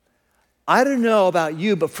 I don't know about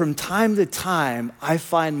you, but from time to time, I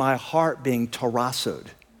find my heart being terrassoed.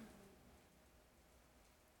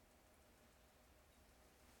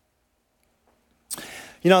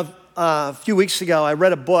 You know, a few weeks ago, I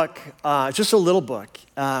read a book, just a little book.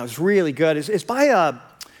 It was really good. It's by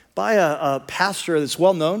a pastor that's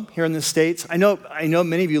well known here in the States. I know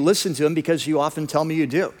many of you listen to him because you often tell me you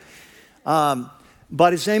do.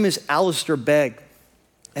 But his name is Alistair Begg,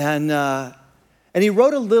 and he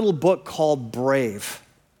wrote a little book called Brave.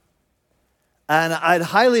 And I'd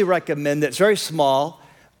highly recommend it. It's very small.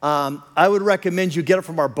 I would recommend you get it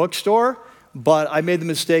from our bookstore. But I made the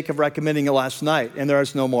mistake of recommending it last night, and there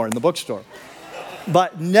is no more in the bookstore.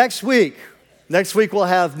 But next week we'll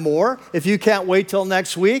have more. If you can't wait till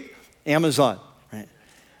next week, Amazon, right?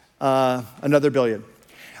 Another billion.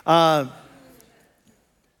 But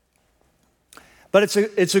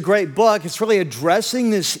it's a great book. It's really addressing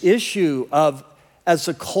this issue of, as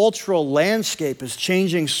the cultural landscape is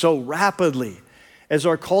changing so rapidly, as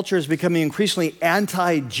our culture is becoming increasingly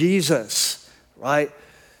anti-Jesus, right?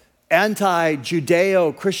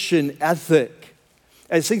 Anti-Judeo-Christian ethic.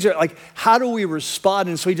 As things are like, how do we respond?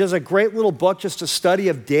 And so he does a great little book, just a study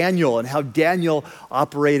of Daniel and how Daniel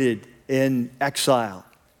operated in exile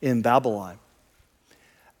in Babylon.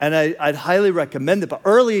 And I'd highly recommend it. But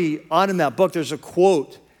early on in that book, there's a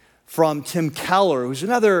quote from Tim Keller, who's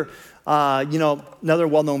another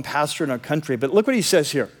well-known pastor in our country. But look what he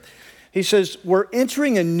says here. He says, we're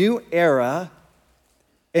entering a new era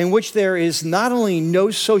in which there is not only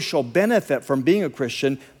no social benefit from being a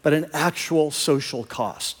Christian, but an actual social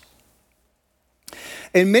cost.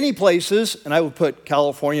 In many places, and I would put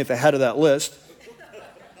California at the head of that list,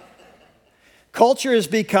 culture is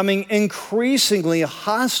becoming increasingly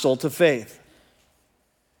hostile to faith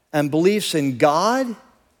and beliefs in God,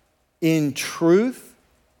 in truth,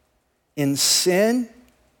 in sin,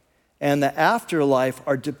 and the afterlife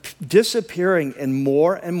are disappearing in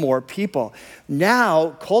more and more people.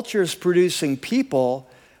 Now, culture is producing people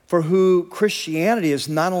for who Christianity is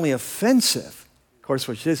not only offensive, of course,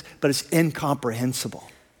 which it is, but it's incomprehensible.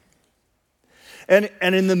 And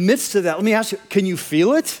in the midst of that, let me ask you, can you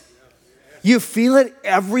feel it? You feel it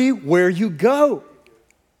everywhere you go.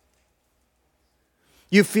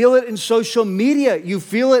 You feel it in social media. You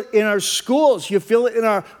feel it in our schools. You feel it in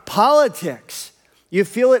our politics. You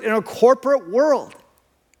feel it in our corporate world.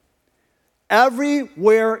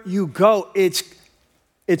 Everywhere you go, it's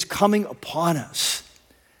coming upon us.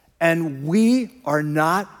 And we are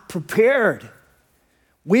not prepared.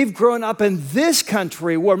 We've grown up in this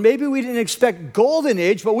country where maybe we didn't expect golden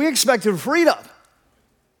age, but we expected freedom.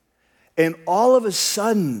 And all of a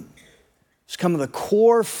sudden, some of the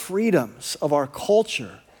core freedoms of our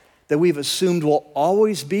culture that we've assumed will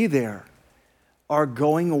always be there are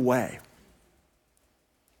going away.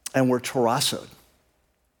 And we're terrassoed.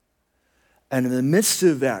 And in the midst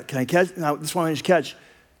of that, can I catch? Now, this one I just catch.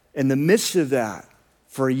 In the midst of that,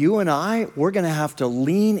 for you and I, we're going to have to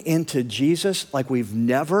lean into Jesus like we've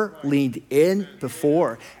never leaned in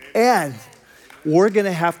before. And we're going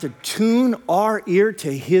to have to tune our ear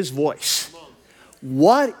to his voice.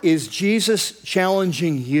 What is Jesus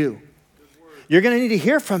challenging you? You're going to need to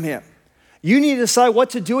hear from him. You need to decide what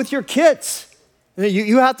to do with your kids.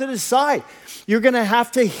 You have to decide. You're going to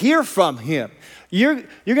have to hear from him. You're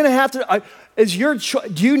going to have to,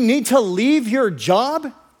 do you need to leave your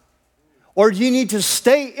job? Or do you need to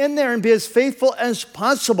stay in there and be as faithful as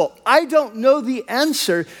possible? I don't know the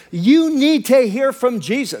answer. You need to hear from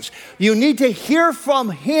Jesus. You need to hear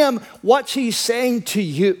from him what he's saying to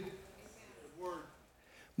you.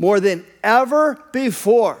 More than ever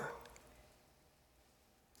before,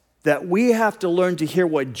 that we have to learn to hear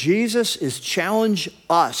what Jesus is challenging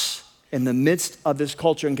us in the midst of this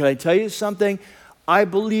culture. And can I tell you something? I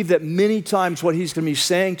believe that many times what he's going to be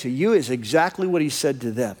saying to you is exactly what he said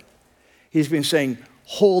to them. He's been saying,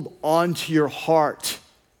 hold on to your heart.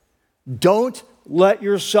 Don't let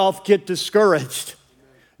yourself get discouraged.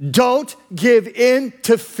 Don't give in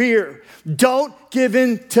to fear. Don't give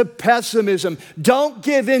in to pessimism. Don't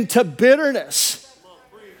give in to bitterness.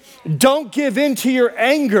 Don't give in to your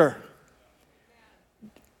anger.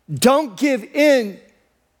 Don't give in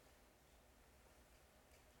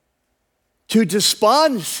to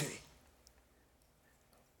despondency.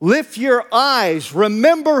 Lift your eyes.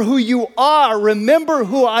 Remember who you are. Remember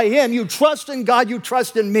who I am. You trust in God. You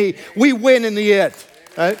trust in me. We win in the end.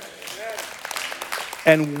 Right?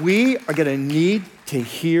 And we are going to need to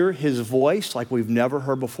hear his voice like we've never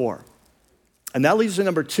heard before. And that leads to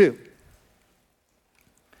number 2.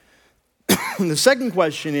 The second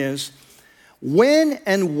question is, when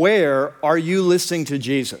and where are you listening to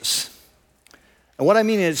Jesus? And what I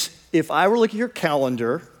mean is, if I were looking at your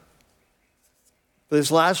calendar for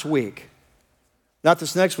this last week, not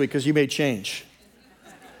this next week because you may change.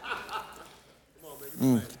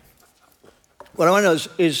 What I want to know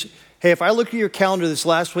is, hey, if I look at your calendar this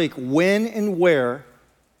last week, when and where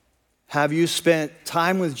have you spent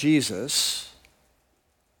time with Jesus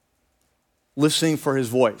listening for his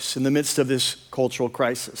voice in the midst of this cultural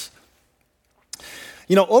crisis?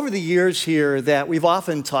 You know, over the years here that we've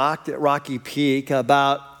often talked at Rocky Peak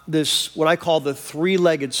about this, what I call the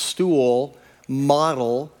 3-legged stool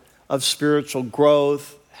model of spiritual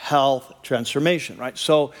growth, health, transformation, right?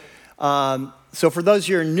 So for those of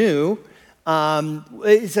you who are new,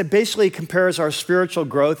 it basically compares our spiritual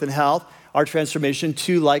growth and health, our transformation,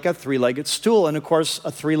 to like a 3-legged stool. And of course,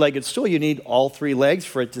 a 3-legged stool, you need all 3 legs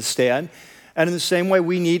for it to stand. And in the same way,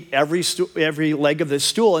 we need every leg of this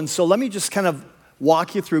stool. And so let me just kind of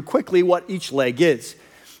walk you through quickly what each leg is.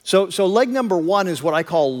 So leg number 1 is what I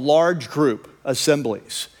call large group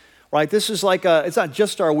assemblies. right? This is it's not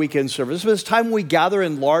just our weekend service, but it's time we gather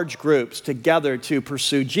in large groups together to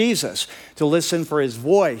pursue Jesus, to listen for his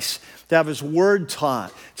voice, to have his word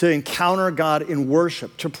taught, to encounter God in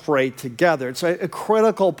worship, to pray together. It's a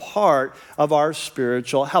critical part of our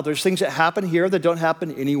spiritual health. There's things that happen here that don't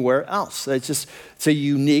happen anywhere else. It's a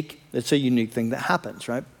unique thing that happens,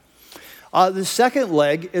 right? The second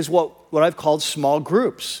leg is what I've called small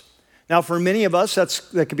groups. Now, for many of us,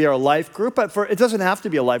 that could be our life group, but it doesn't have to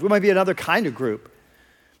be a life. It might be another kind of group.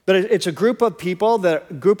 But it's a group of people, a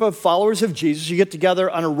group of followers of Jesus. You get together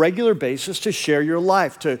on a regular basis to share your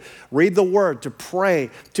life, to read the word, to pray,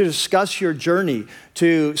 to discuss your journey,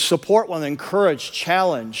 to support one, encourage,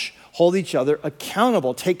 challenge, hold each other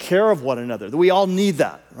accountable, take care of one another. We all need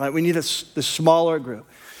that, right? We need the smaller group.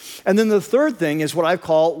 And then the third thing is what I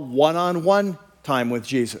call one-on-one time with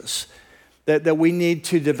Jesus, that we need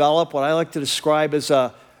to develop what I like to describe as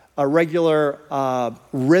a regular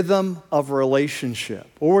rhythm of relationship,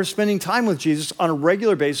 where we're spending time with Jesus on a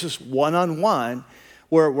regular basis, one-on-one,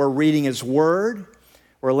 where we're reading his word,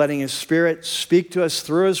 we're letting his Spirit speak to us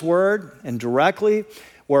through his word and directly,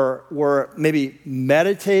 we're maybe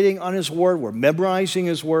meditating on his word, we're memorizing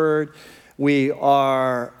his word, we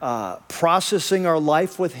are processing our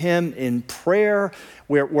life with him in prayer.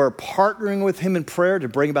 We're partnering with him in prayer to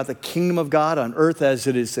bring about the kingdom of God on earth as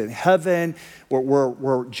it is in heaven.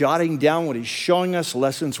 We're jotting down what he's showing us,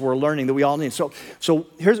 lessons we're learning that we all need. So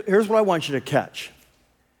here's what I want you to catch.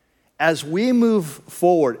 As we move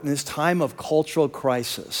forward in this time of cultural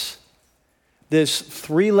crisis, this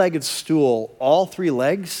three-legged stool, all three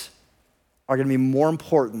legs are going to be more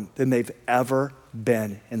important than they've ever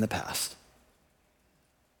been in the past.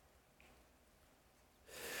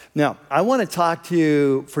 Now, I want to talk to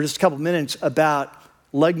you for just a couple minutes about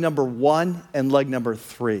leg number 1 and leg number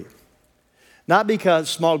 3. Not because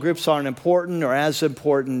small groups aren't important or as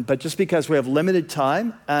important, but just because we have limited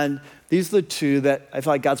time, and these are the two that I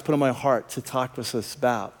feel like God's put on my heart to talk with us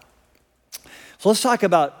about. So let's talk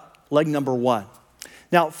about leg number 1.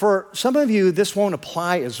 Now, for some of you, this won't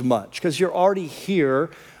apply as much because you're already here,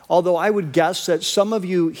 although I would guess that some of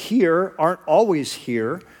you here aren't always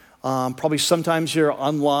here. Probably sometimes you're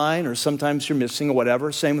online or sometimes you're missing or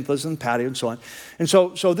whatever. Same with Liz and Patty and so on. And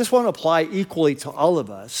so this won't apply equally to all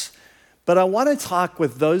of us. But I want to talk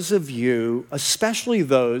with those of you, especially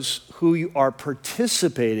those who are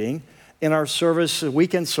participating in our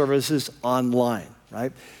weekend services online,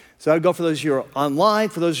 right? So I'd go for those of you who are online,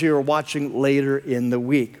 for those of you who are watching later in the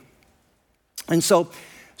week. And so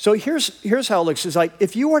here's how it looks. It's like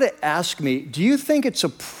if you were to ask me, do you think it's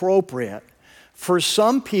appropriate for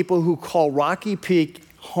some people who call Rocky Peak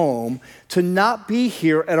home to not be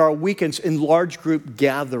here at our weekends in large group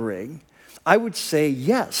gathering? I would say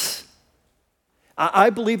yes. I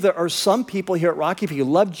believe there are some people here at Rocky Peak who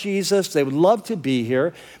love Jesus, they would love to be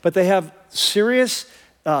here, but they have serious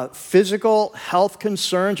physical health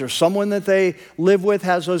concerns, or someone that they live with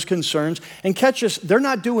has those concerns. And catch us, they're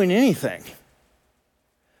not doing anything.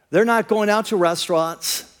 They're not going out to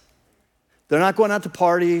restaurants. They're not going out to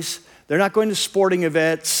parties. They're not going to sporting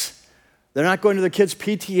events. They're not going to the kids'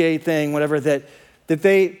 PTA thing, whatever, that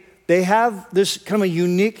they have this kind of a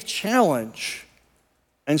unique challenge.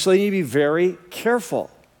 And so they need to be very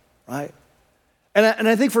careful, right? And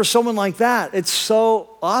I think for someone like that, it's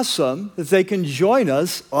so awesome that they can join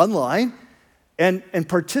us online and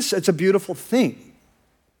participate. It's a beautiful thing.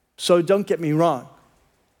 So don't get me wrong.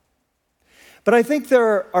 But I think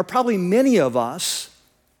there are probably many of us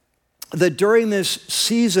that during this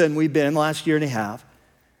season we've been in, last year and a half,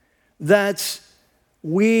 that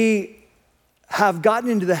we have gotten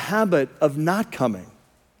into the habit of not coming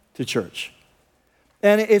to church.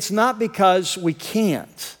 And it's not because we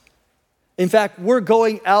can't. In fact, we're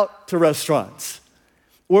going out to restaurants.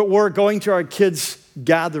 We're going to our kids'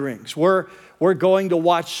 gatherings. We're going to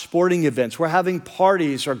watch sporting events. We're having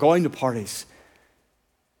parties or going to parties.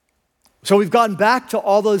 So we've gone back to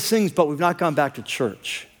all those things, but we've not gone back to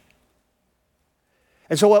church.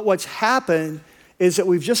 And so what's happened is that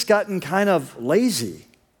we've just gotten kind of lazy.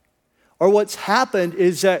 Or what's happened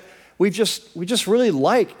is that we just really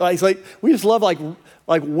we just love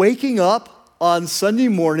like waking up on Sunday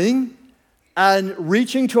morning and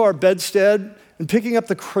reaching to our bedstead and picking up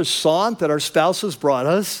the croissant that our spouses brought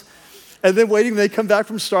us, and then waiting they come back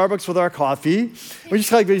from Starbucks with our coffee. We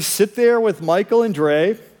sit there with Michael and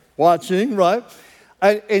Dre watching, right?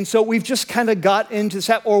 And so we've just kind of got into this,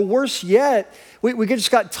 or worse yet, we just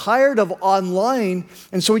got tired of online,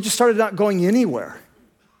 and so we just started not going anywhere.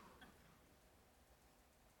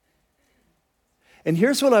 And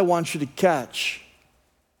here's what I want you to catch,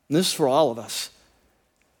 and this is for all of us.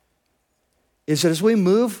 is that as we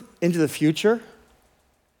move into the future,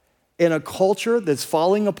 in a culture that's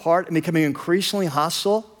falling apart and becoming increasingly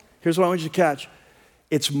hostile, here's what I want you to catch.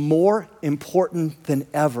 It's more important than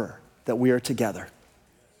ever that we are together.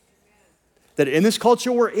 That in this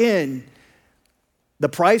culture we're in, the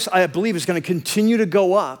price, I believe, is going to continue to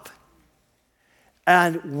go up.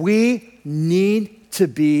 And we need to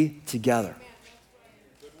be together.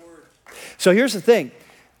 So here's the thing.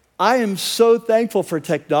 I am so thankful for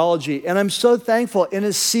technology, and I'm so thankful in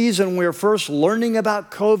a season where we're first learning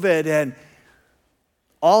about COVID and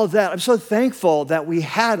all of that. I'm so thankful that we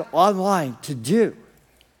had online to do.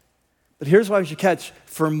 But here's what I want you to catch.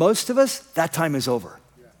 For most of us, that time is over.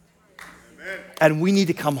 Yeah. And we need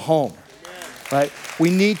to come home, right?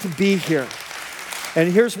 We need to be here.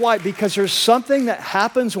 And here's why. Because there's something that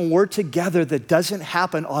happens when we're together that doesn't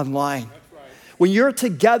happen online. When you're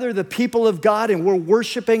together, the people of God, and we're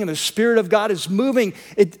worshiping and the Spirit of God is moving,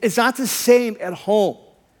 it's not the same at home.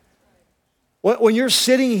 When you're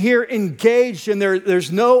sitting here engaged and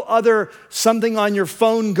there's no other something on your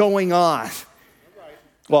phone going on.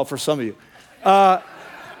 Well, for some of you.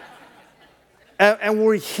 And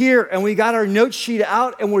we're here and we got our note sheet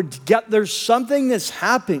out and there's something that's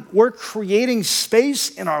happening. We're creating space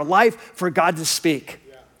in our life for God to speak.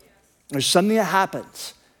 There's something that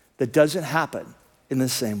happens that doesn't happen in the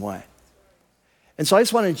same way. And so I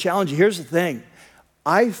just want to challenge you. Here's the thing.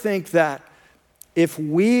 I think that if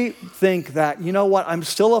we think that, you know what, I'm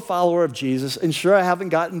still a follower of Jesus, and sure, I haven't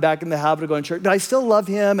gotten back in the habit of going to church, but I still love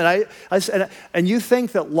him, and you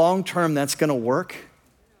think that long term that's going to work,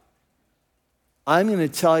 I'm going to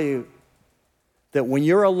tell you that when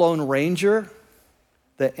you're a lone ranger,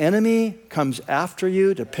 the enemy comes after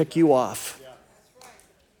you to pick you off.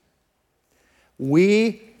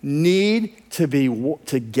 We need to be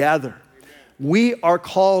together. We are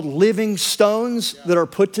called living stones that are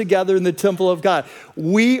put together in the temple of God.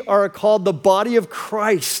 We are called the body of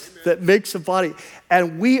Christ that makes a body.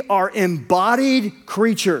 And we are embodied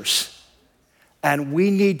creatures. And we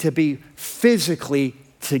need to be physically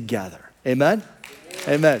together. Amen?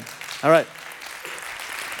 Amen. All right.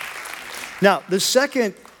 Now, the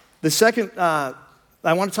second,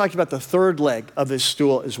 I want to talk about the third leg of this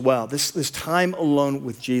stool as well, this time alone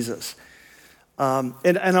with Jesus.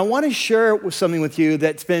 And I want to share something with you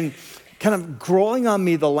that's been kind of growing on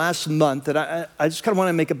me the last month that I just kind of want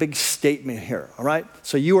to make a big statement here, all right?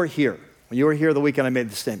 So you were here. When you were here the weekend, I made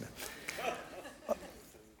the statement.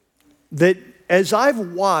 That as I've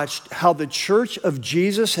watched how the Church of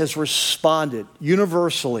Jesus has responded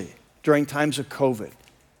universally during times of COVID,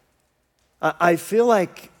 I feel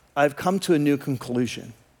like I've come to a new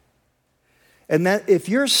conclusion. And that if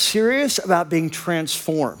you're serious about being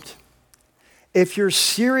transformed, if you're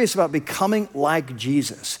serious about becoming like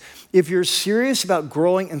Jesus, if you're serious about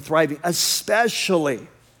growing and thriving, especially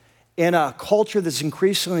in a culture that's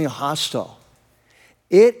increasingly hostile,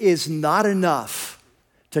 it is not enough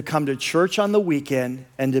to come to church on the weekend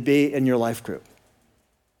and to be in your life group.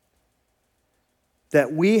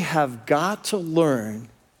 That we have got to learn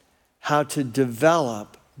how to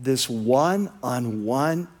develop this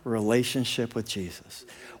one-on-one relationship with Jesus.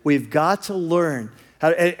 We've got to learn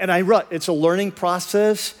how to, and it's a learning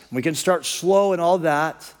process. We can start slow and all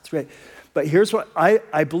that. It's great. But here's what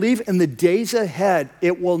I believe in the days ahead,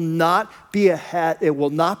 it will not be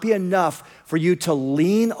enough for you to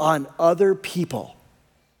lean on other people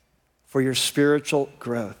for your spiritual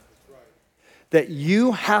growth. That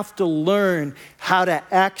you have to learn how to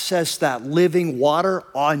access that living water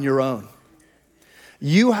on your own.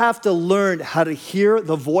 You have to learn how to hear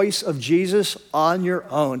the voice of Jesus on your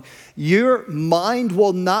own. Your mind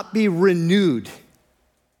will not be renewed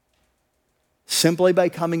simply by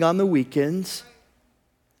coming on the weekends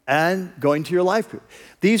and going to your life group.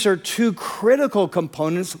 These are two critical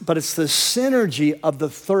components, but it's the synergy of the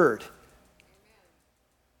third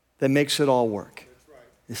that makes it all work.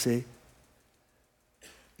 You see?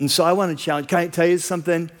 And so I want to challenge, can I tell you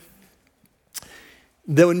something?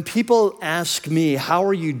 That when people ask me, how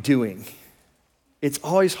are you doing? It's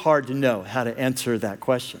always hard to know how to answer that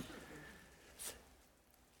question.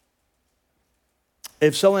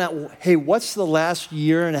 If someone asks, hey, what's the last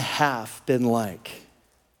year and a half been like?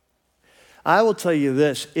 I will tell you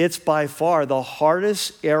this, it's by far the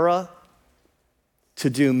hardest era to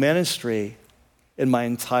do ministry in my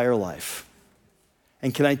entire life.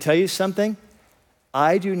 And can I tell you something?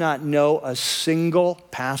 I do not know a single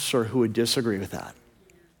pastor who would disagree with that.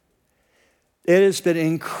 It has been an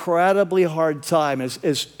incredibly hard time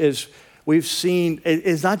as we've seen.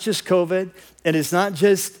 It's not just COVID, and it's not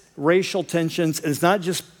just racial tensions, and it's not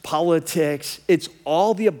just politics. It's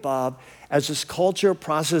all the above. as this culture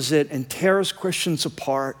processes it and tears Christians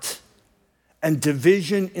apart and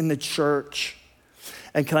division in the church.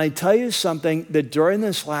 And can I tell you something, that during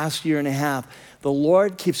this last year and a half, the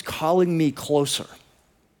Lord keeps calling me closer.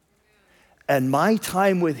 And my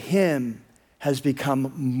time with him has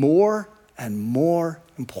become more and more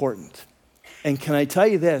important. And can I tell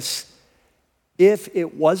you this, if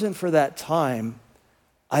it wasn't for that time,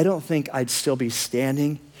 I don't think I'd still be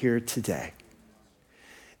standing here today.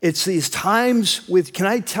 It's these times can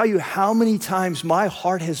I tell you how many times my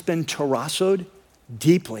heart has been terrassoed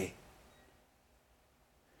deeply?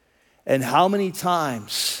 And how many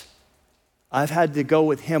times I've had to go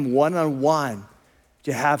with him one-on-one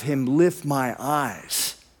to have him lift my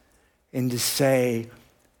eyes and to say,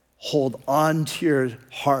 hold on to your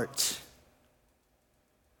heart.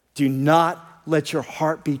 Do not let your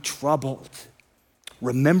heart be troubled.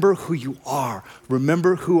 Remember who you are.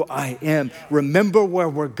 Remember who I am. Remember where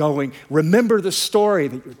we're going. Remember the story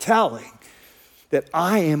that you're telling. That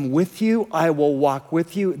I am with you. I will walk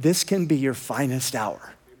with you. This can be your finest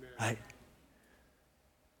hour. Right?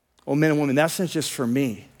 Well, men and women, that's not just for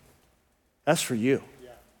me. That's for you.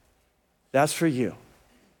 That's for you.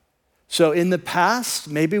 So in the past,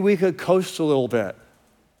 maybe we could coast a little bit.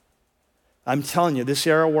 I'm telling you, this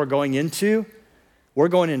era we're going into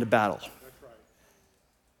battle. That's right.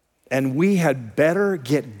 And we had better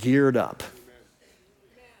get geared up.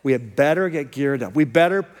 We had better get geared up. We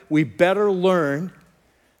better learn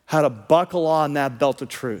how to buckle on that belt of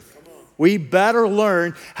truth. We better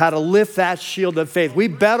learn how to lift that shield of faith. We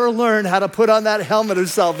better learn how to put on that helmet of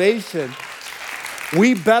salvation.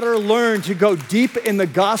 We better learn to go deep in the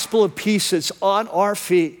gospel of peace that's on our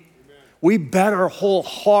feet. Amen. We better hold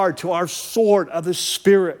hard to our sword of the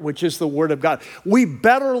Spirit, which is the Word of God. We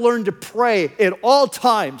better learn to pray at all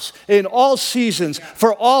times, in all seasons,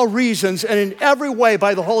 for all reasons, and in every way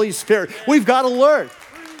by the Holy Spirit. We've got to learn.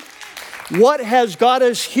 What has got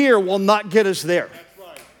us here will not get us there.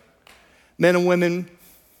 Men and women,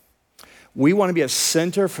 we want to be a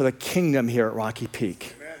center for the kingdom here at Rocky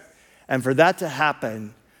Peak. And for that to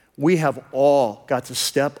happen, we have all got to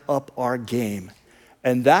step up our game.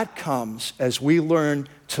 And that comes as we learn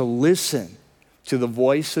to listen to the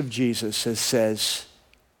voice of Jesus that says,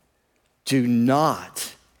 do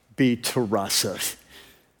not be terrassoed.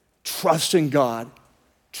 Trust in God.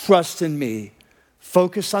 Trust in me.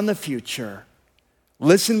 Focus on the future.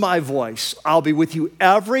 Listen to my voice. I'll be with you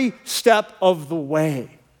every step of the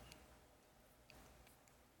way.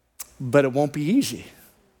 But it won't be easy.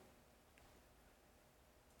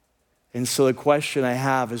 And so the question I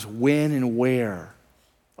have is, when and where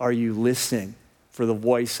are you listening for the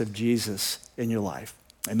voice of Jesus in your life?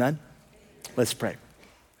 Amen? Let's pray.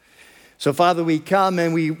 So Father, we come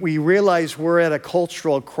and we realize we're at a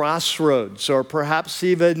cultural crossroads, or perhaps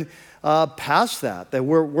even past that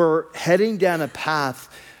we're heading down a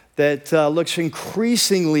path that looks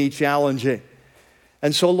increasingly challenging.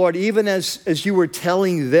 And so, Lord, even as you were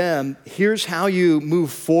telling them, here's how you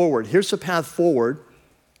move forward. Here's the path forward.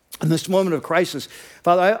 In this moment of crisis,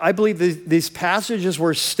 Father, I believe these passages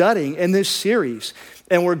we're studying in this series,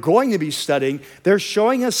 and we're going to be studying, they're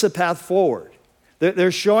showing us the path forward.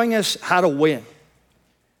 They're showing us how to win.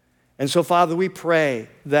 And so, Father, we pray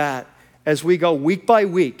that as we go week by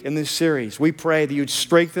week in this series, we pray that you'd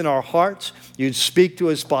strengthen our hearts, you'd speak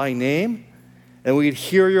to us by name, and we'd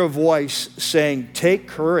hear your voice saying, take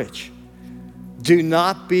courage. Do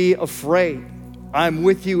not be afraid. I'm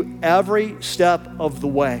with you every step of the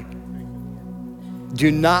way.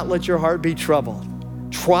 Do not let your heart be troubled.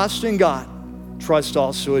 Trust in God. Trust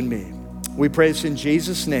also in me. We pray this in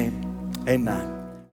Jesus' name. Amen.